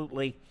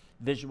 absolutely.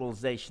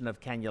 Visualization of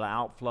cannula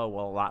outflow,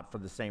 well, a lot for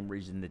the same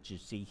reason that you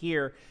see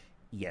here,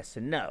 yes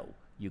and no.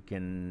 You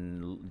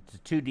can, it's a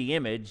 2D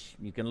image,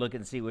 you can look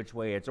and see which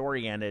way it's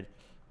oriented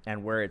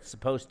and where it's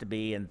supposed to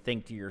be and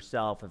think to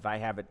yourself, if I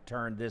have it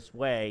turned this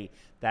way,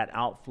 that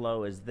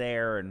outflow is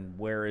there and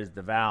where is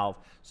the valve?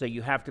 So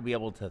you have to be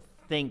able to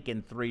think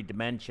in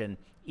 3D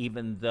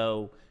even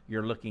though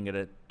you're looking at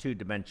a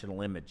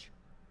 2-dimensional image.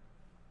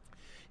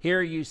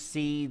 Here you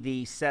see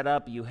the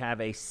setup. You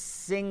have a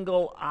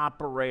single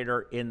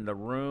operator in the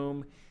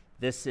room.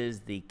 This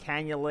is the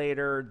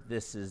cannulator.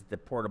 This is the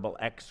portable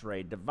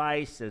X-ray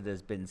device. It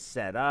has been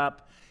set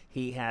up.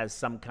 He has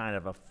some kind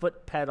of a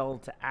foot pedal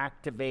to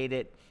activate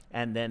it,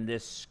 and then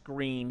this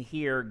screen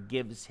here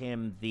gives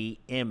him the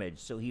image.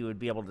 So he would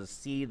be able to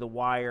see the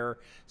wire,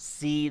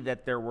 see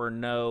that there were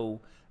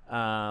no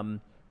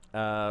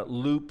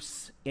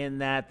loops in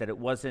that it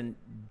wasn't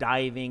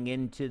diving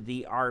into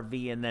the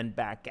RV and then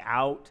back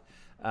out.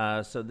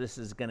 So this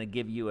is going to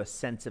give you a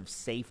sense of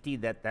safety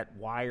that that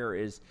wire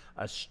is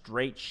a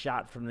straight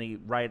shot from the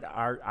right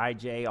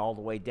IJ all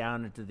the way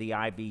down into the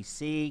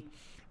IVC.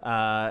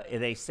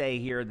 They say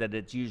here that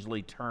it's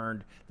usually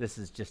turned, this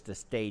is just a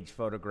stage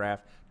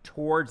photograph,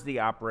 towards the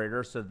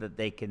operator so that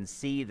they can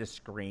see the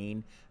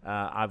screen.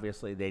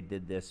 Obviously, they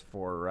did this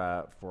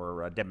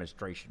for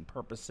demonstration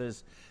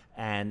purposes.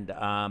 And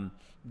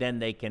then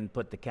they can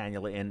put the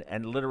cannula in.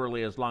 And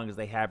literally, as long as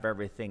they have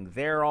everything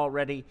there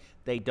already,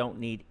 they don't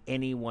need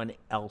anyone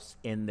else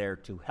in there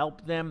to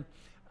help them.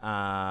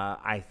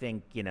 I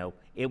think, you know,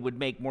 it would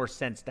make more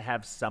sense to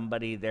have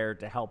somebody there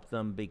to help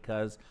them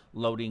because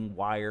loading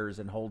wires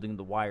and holding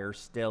the wires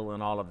still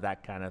and all of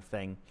that kind of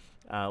thing.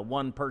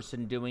 One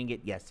person doing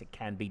it, yes, it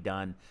can be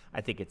done.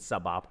 I think it's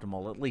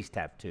suboptimal. At least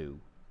have two,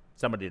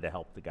 somebody to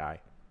help the guy.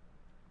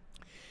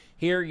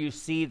 Here you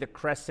see the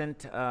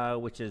crescent,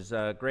 which is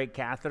a great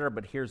catheter,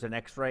 but here's an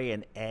X-ray,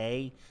 an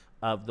A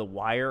of the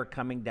wire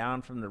coming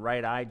down from the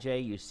right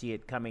IJ. You see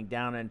it coming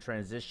down and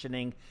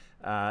transitioning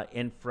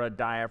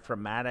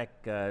infradiaphragmatic.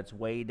 It's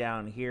way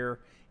down here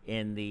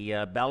in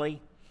the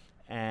belly.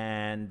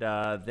 And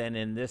then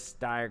in this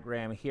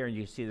diagram here,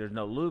 you see there's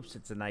no loops.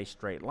 It's a nice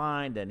straight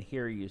line. Then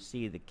here you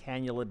see the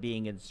cannula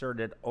being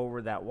inserted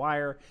over that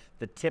wire.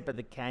 The tip of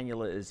the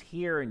cannula is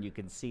here, and you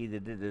can see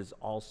that it is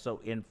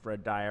also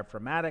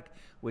infradiaphragmatic,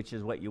 which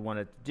is what you want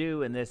it to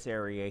do. And this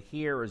area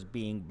here is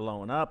being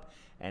blown up,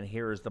 and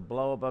here is the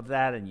blow up of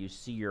that, and you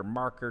see your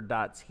marker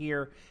dots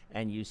here,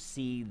 and you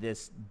see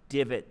this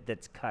divot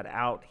that's cut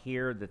out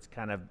here that's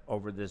kind of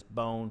over this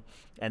bone,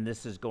 and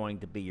this is going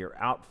to be your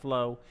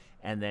outflow.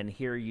 And then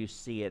here you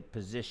see it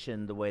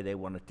positioned the way they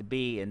want it to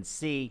be and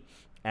see,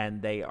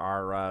 and they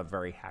are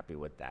very happy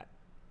with that.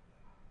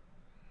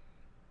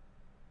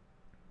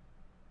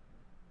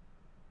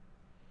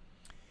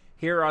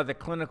 Here are the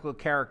clinical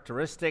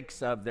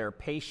characteristics of their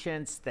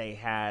patients. They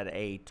had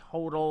a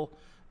total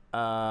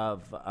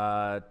of,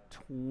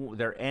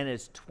 their N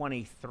is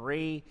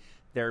 23.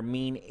 Their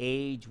mean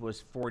age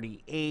was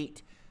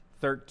 48,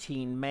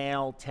 13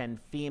 male, 10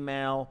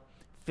 female.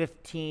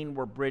 15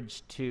 were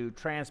bridged to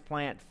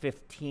transplant,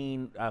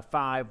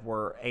 5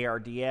 were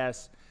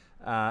ARDS,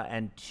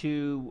 and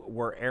 2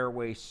 were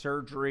airway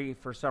surgery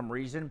for some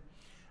reason.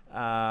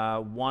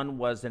 1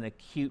 was an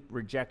acute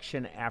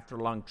rejection after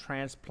lung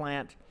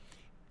transplant.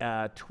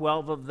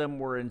 12 of them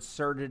were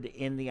inserted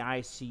in the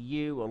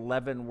ICU,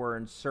 11 were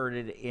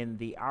inserted in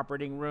the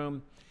operating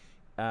room.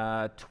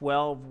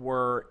 12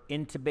 were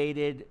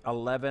intubated,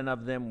 11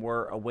 of them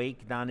were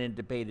awake,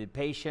 non-intubated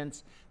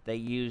patients. They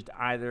used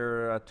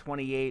either a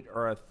 28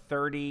 or a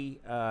 30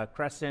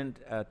 crescent,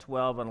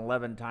 12 and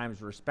 11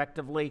 times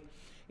respectively.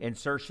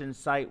 Insertion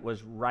site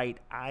was right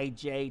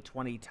IJ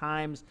 20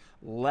 times,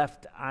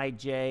 left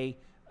IJ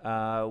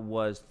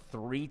was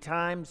 3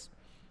 times.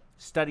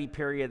 Study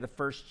period the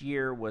first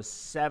year was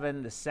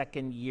 7, the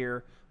second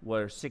year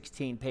were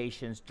 16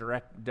 patients.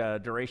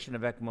 Duration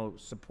of ECMO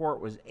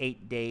support was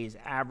 8 days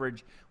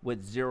average,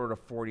 with 0 to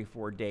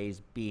 44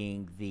 days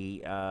being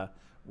the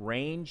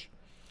range.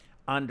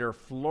 Under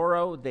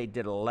fluoro, they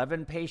did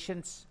 11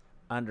 patients.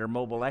 Under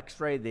mobile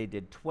X-ray, they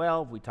did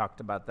 12. We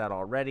talked about that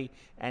already.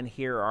 And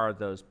here are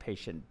those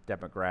patient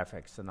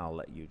demographics, and I'll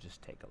let you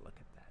just take a look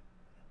at that.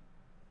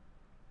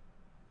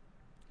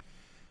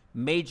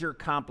 Major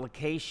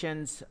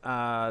complications,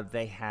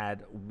 they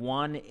had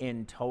one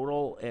in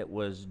total. It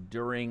was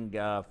during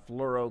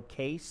fluoro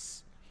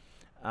case,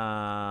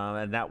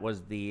 and that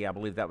was I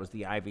believe that was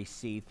the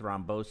IVC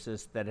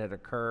thrombosis that had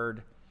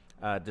occurred,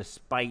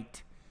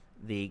 despite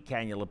the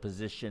cannula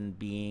position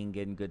being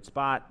in good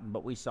spot.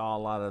 But we saw a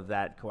lot of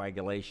that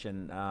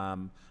coagulation,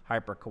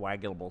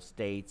 hypercoagulable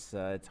states.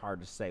 It's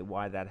hard to say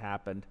why that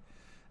happened.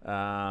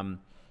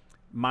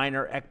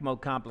 Minor ECMO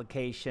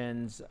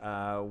complications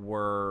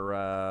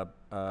were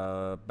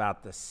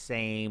about the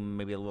same,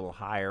 maybe a little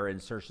higher.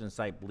 Insertion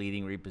site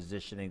bleeding,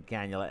 repositioning,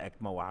 cannula,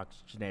 ECMO,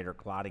 oxygenator,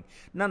 clotting.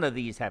 None of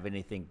these have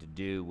anything to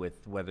do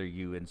with whether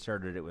you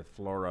inserted it with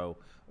fluoro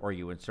or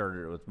you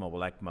inserted it with mobile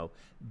ECMO.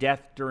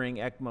 Death during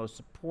ECMO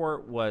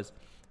support was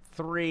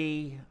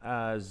 3,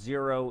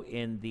 0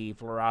 in the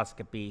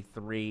fluoroscopy,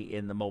 3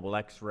 in the mobile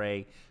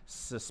x-ray,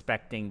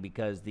 suspecting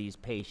because these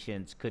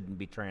patients couldn't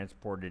be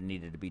transported and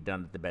needed to be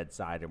done at the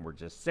bedside and were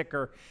just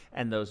sicker,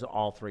 and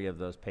all 3 of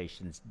those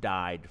patients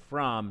died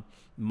from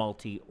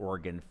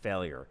multi-organ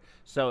failure.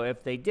 So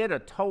if they did a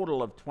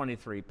total of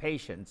 23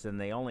 patients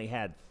and they only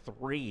had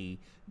 3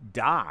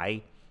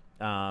 die,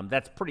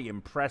 that's pretty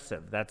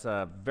impressive. That's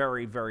a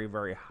very, very,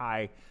 very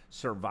high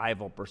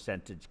survival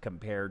percentage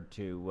compared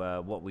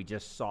to what we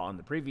just saw in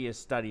the previous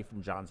study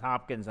from Johns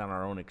Hopkins and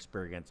our own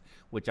experience,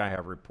 which I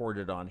have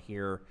reported on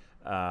here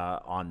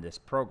on this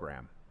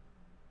program.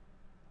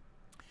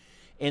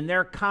 In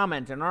their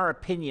comment, in our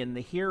opinion,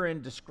 the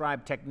herein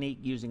described technique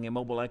using a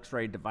mobile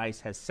x-ray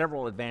device has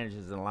several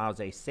advantages and allows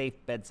a safe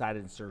bedside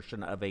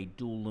insertion of a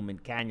dual-lumen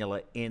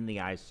cannula in the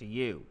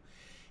ICU.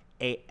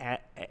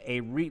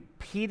 A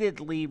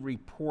repeatedly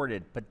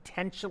reported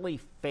potentially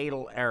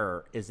fatal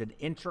error is an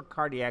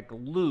intracardiac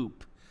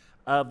loop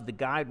of the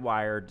guide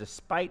wire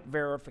despite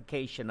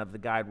verification of the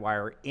guide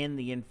wire in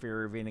the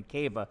inferior vena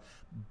cava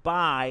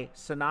by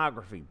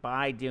sonography,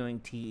 by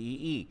doing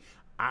TEE.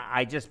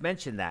 I just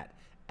mentioned that,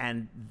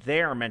 and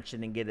they're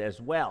mentioning it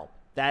as well.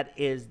 That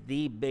is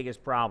the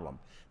biggest problem.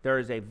 There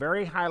is a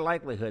very high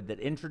likelihood that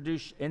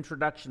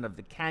introduction of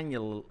the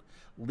cannula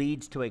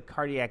leads to a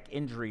cardiac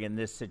injury in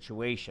this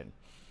situation.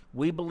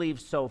 We believe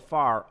so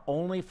far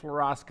only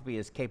fluoroscopy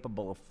is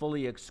capable of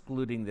fully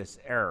excluding this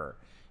error.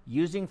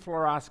 Using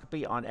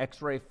fluoroscopy on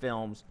x-ray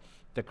films,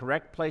 the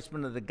correct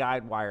placement of the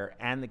guide wire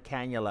and the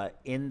cannula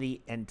in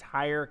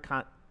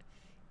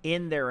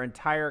their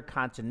entire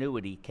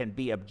continuity can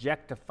be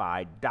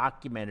objectified,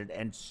 documented,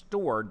 and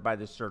stored by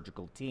the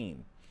surgical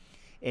team.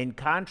 In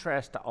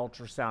contrast to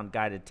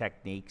ultrasound-guided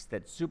techniques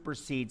that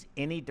supersedes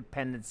any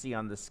dependency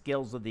on the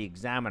skills of the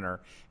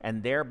examiner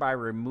and thereby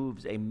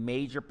removes a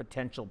major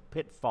potential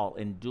pitfall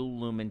in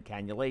dual-lumen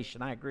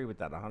cannulation. I agree with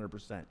that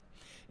 100%.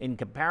 In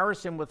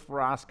comparison with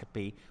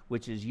fluoroscopy,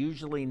 which is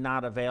usually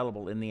not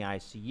available in the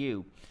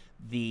ICU,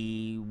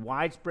 the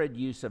widespread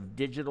use of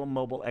digital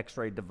mobile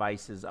x-ray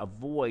devices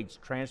avoids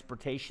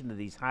transportation of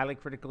these highly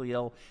critically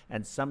ill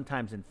and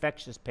sometimes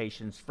infectious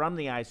patients from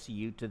the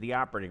ICU to the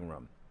operating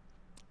room.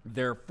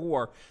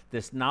 Therefore,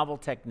 this novel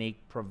technique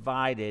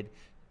provided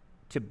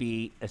to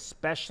be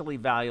especially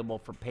valuable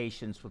for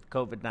patients with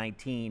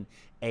COVID-19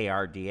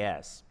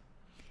 ARDS.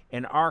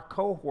 In our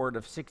cohort,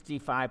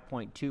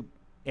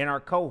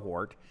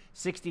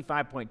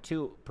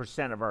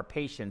 65.2% of our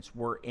patients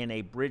were in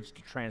a bridge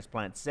to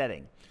transplant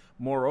setting.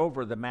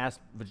 Moreover, the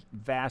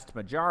vast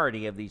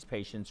majority of these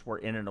patients were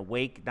in an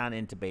awake,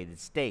 non-intubated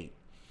state.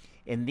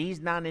 In these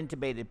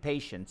non-intubated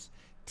patients,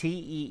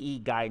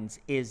 TEE guidance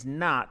is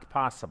not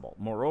possible.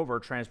 Moreover,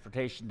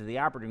 transportation to the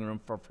operating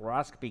room for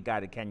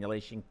fluoroscopy-guided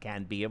cannulation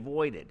can be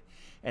avoided.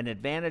 An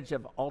advantage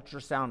of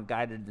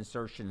ultrasound-guided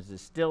insertions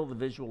is still the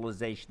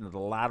visualization of the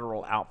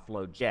lateral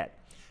outflow jet.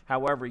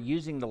 However,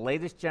 using the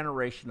latest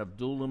generation of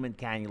dual-lumen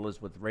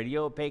cannulas with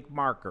radio-opaque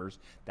markers,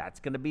 that's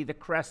going to be the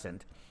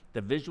crescent,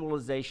 the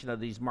visualization of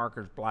these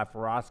markers by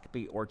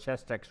fluoroscopy or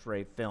chest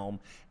x-ray film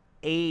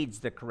aids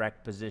the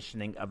correct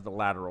positioning of the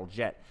lateral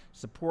jet.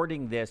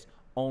 Supporting this,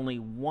 only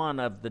one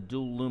of the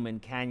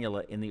dual-lumen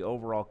cannula in the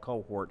overall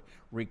cohort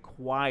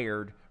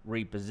required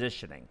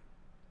repositioning.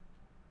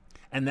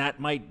 And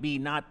that might be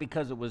not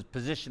because it was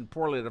positioned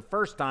poorly the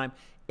first time.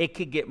 It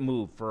could get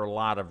moved for a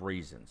lot of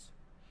reasons.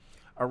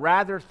 A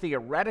rather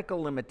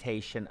theoretical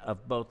limitation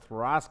of both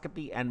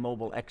fluoroscopy and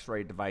mobile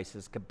x-ray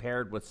devices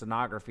compared with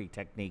sonography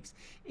techniques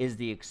is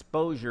the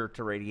exposure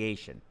to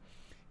radiation.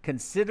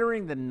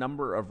 Considering the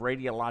number of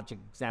radiologic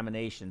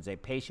examinations a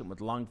patient with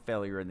lung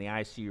failure in the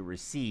ICU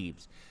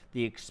receives,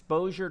 the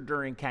exposure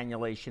during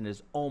cannulation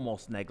is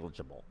almost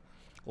negligible.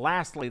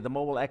 Lastly, the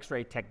mobile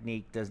x-ray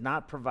technique does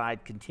not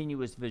provide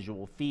continuous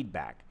visual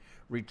feedback.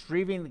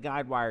 Retrieving the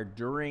guide wire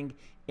during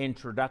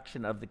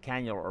introduction of the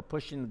cannula or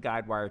pushing the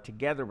guide wire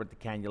together with the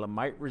cannula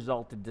might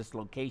result in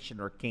dislocation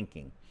or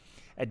kinking.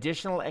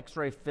 Additional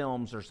x-ray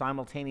films or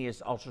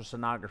simultaneous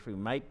ultrasonography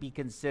might be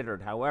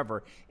considered.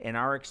 However, in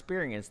our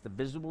experience,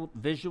 the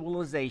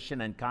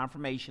visualization and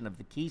confirmation of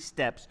the key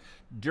steps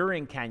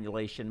during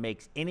cannulation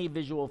makes any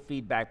visual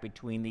feedback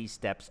between these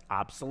steps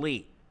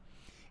obsolete.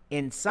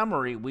 In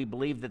summary, we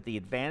believe that the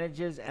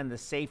advantages and the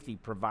safety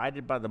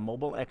provided by the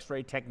mobile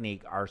X-ray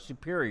technique are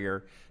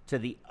superior to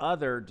the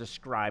other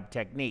described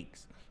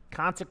techniques.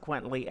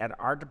 Consequently, at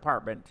our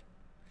department,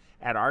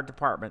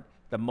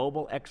 the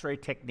mobile X-ray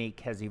technique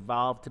has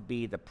evolved to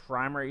be the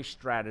primary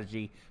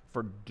strategy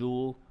for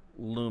dual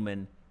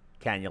lumen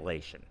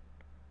cannulation.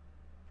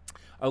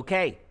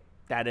 Okay,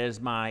 that is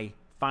my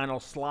final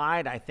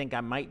slide. I think I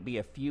might be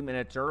a few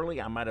minutes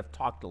early. I might have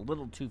talked a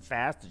little too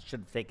fast. It should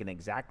have taken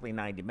exactly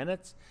 90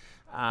 minutes.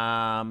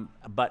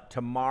 But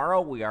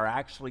tomorrow we are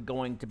actually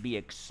going to be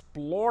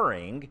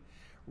exploring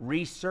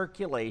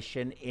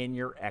recirculation in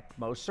your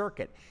ECMO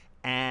circuit.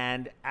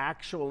 And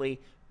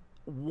actually,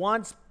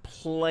 once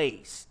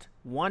placed,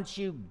 once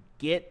you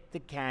get the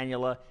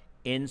cannula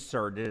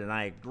inserted, and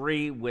I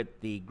agree with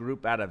the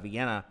group out of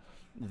Vienna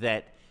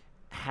that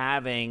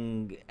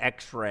having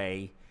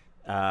X-ray,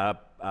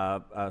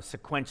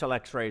 sequential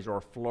X-rays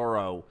or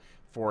fluoro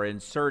for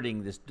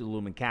inserting this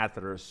Dual-Lumen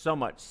catheter is so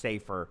much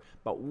safer.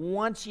 But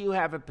once you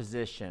have it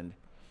positioned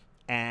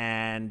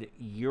and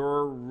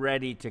you're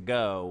ready to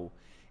go,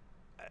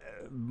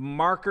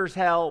 markers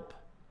help.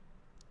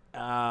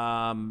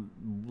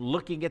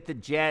 Looking at the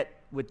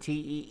jet with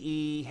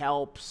TEE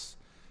helps,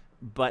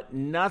 but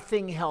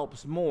nothing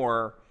helps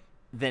more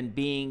than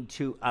being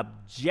to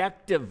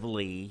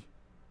objectively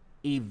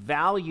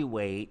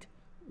evaluate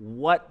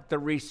what the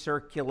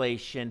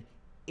recirculation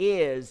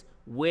is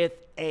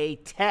with a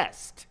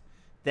test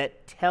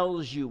that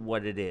tells you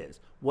what it is,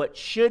 what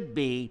should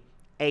be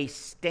a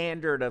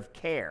standard of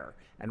care.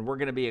 And we're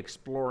going to be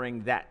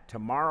exploring that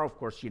tomorrow. Of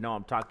course, you know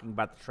I'm talking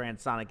about the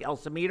transonic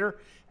ELSimeter,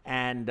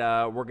 and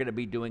we're going to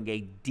be doing a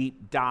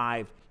deep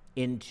dive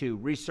into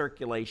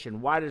recirculation.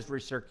 Why does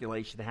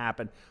recirculation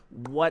happen?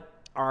 What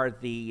are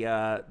the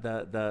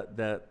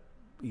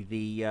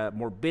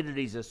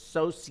morbidities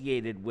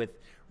associated with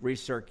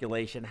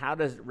recirculation? How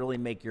does it really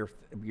make your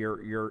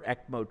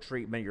ECMO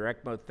treatment, your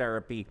ECMO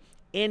therapy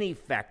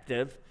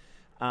ineffective?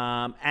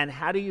 And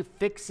how do you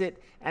fix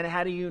it? And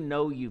how do you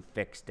know you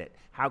fixed it?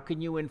 How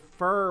can you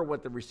infer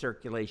what the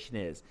recirculation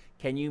is?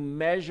 Can you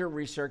measure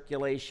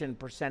recirculation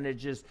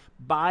percentages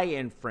by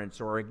inference?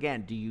 Or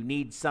again, do you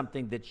need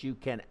something that you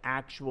can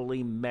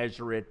actually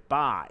measure it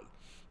by?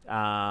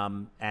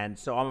 And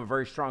so I'm a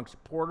very strong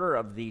supporter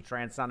of the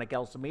transonic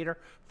ELSimeter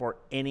for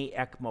any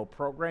ECMO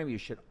program. You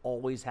should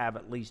always have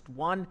at least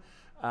one.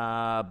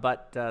 And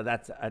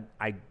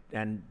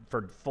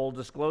for full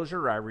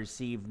disclosure, I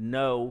receive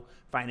no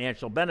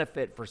financial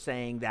benefit for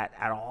saying that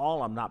at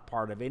all. I'm not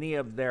part of any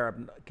of their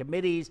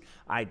committees.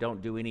 I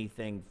don't do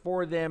anything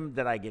for them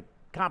that I get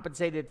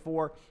compensated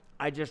for.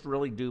 I just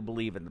really do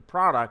believe in the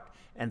product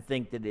and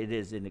think that it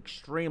is an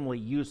extremely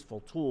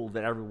useful tool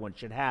that everyone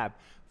should have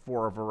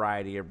for a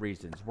variety of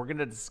reasons. We're going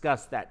to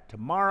discuss that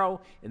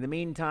tomorrow. In the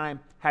meantime,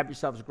 have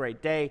yourselves a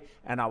great day,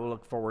 and I will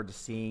look forward to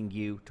seeing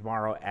you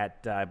tomorrow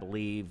at, I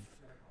believe,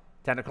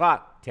 10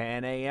 o'clock,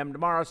 10 a.m.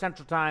 tomorrow,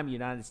 Central Time,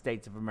 United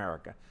States of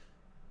America.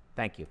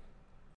 Thank you.